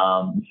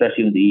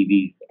 especially with the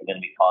EVs, are going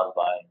to be caused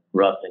by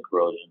rust and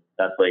corrosion.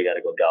 That's why you got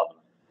to go galvanize.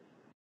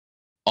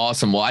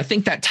 Awesome. Well, I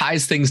think that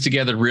ties things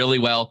together really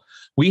well.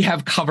 We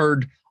have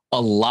covered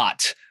a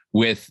lot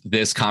with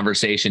this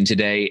conversation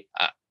today,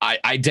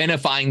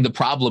 identifying the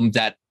problem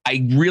that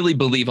I really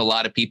believe a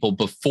lot of people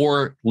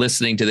before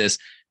listening to this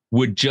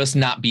would just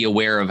not be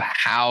aware of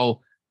how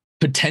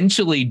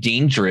potentially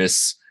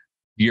dangerous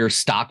your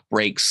stock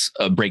brake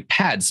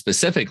pads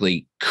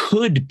specifically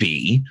could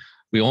be.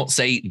 We won't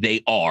say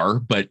they are,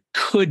 but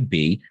could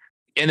be.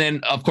 And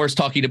then, of course,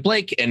 talking to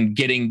Blake and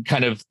getting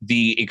kind of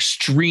the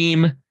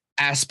extreme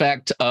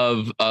aspect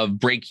of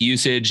brake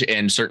usage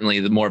and certainly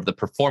the more of the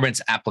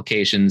performance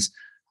applications.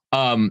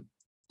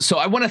 So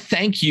I want to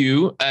thank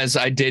you, as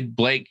I did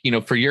Blake,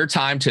 for your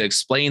time to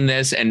explain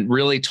this and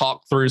really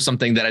talk through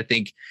something that I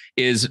think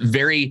is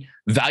very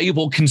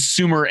valuable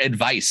consumer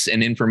advice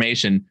and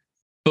information.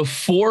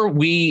 Before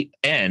we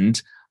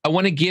end, I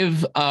want to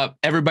give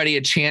everybody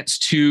a chance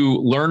to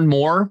learn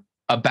more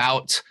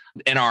about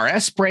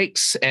NRS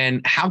brakes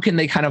and how can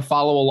they kind of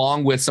follow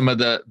along with some of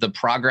the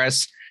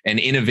progress and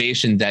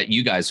innovation that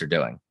you guys are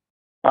doing.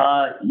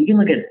 You can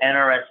look at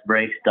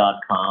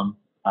nrsbrakes.com.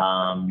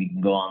 You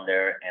can go on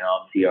there and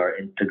obviously our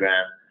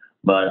Instagram.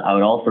 But I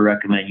would also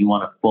recommend you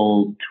want a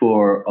full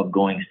tour of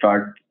going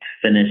start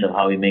to finish of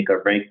how we make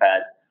our brake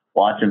pads.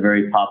 Watch a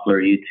very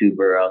popular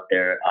YouTuber out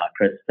there,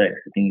 Chris Fix.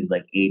 I think he's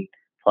like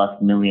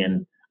 8+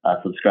 million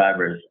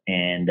subscribers,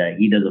 and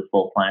he does a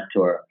full plant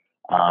tour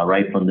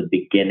right from the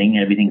beginning.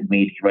 Everything's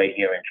made right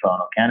here in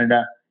Toronto,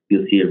 Canada.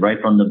 You'll see it right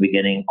from the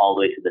beginning all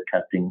the way to the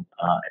testing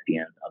at the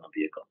end of the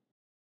vehicle.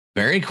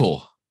 Very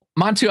cool.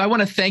 Montu, I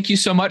want to thank you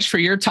so much for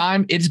your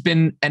time. It's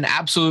been an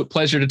absolute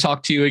pleasure to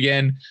talk to you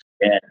again.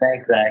 Yeah,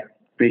 thanks, Zach.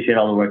 Appreciate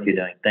all the work you're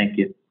doing. Thank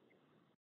you.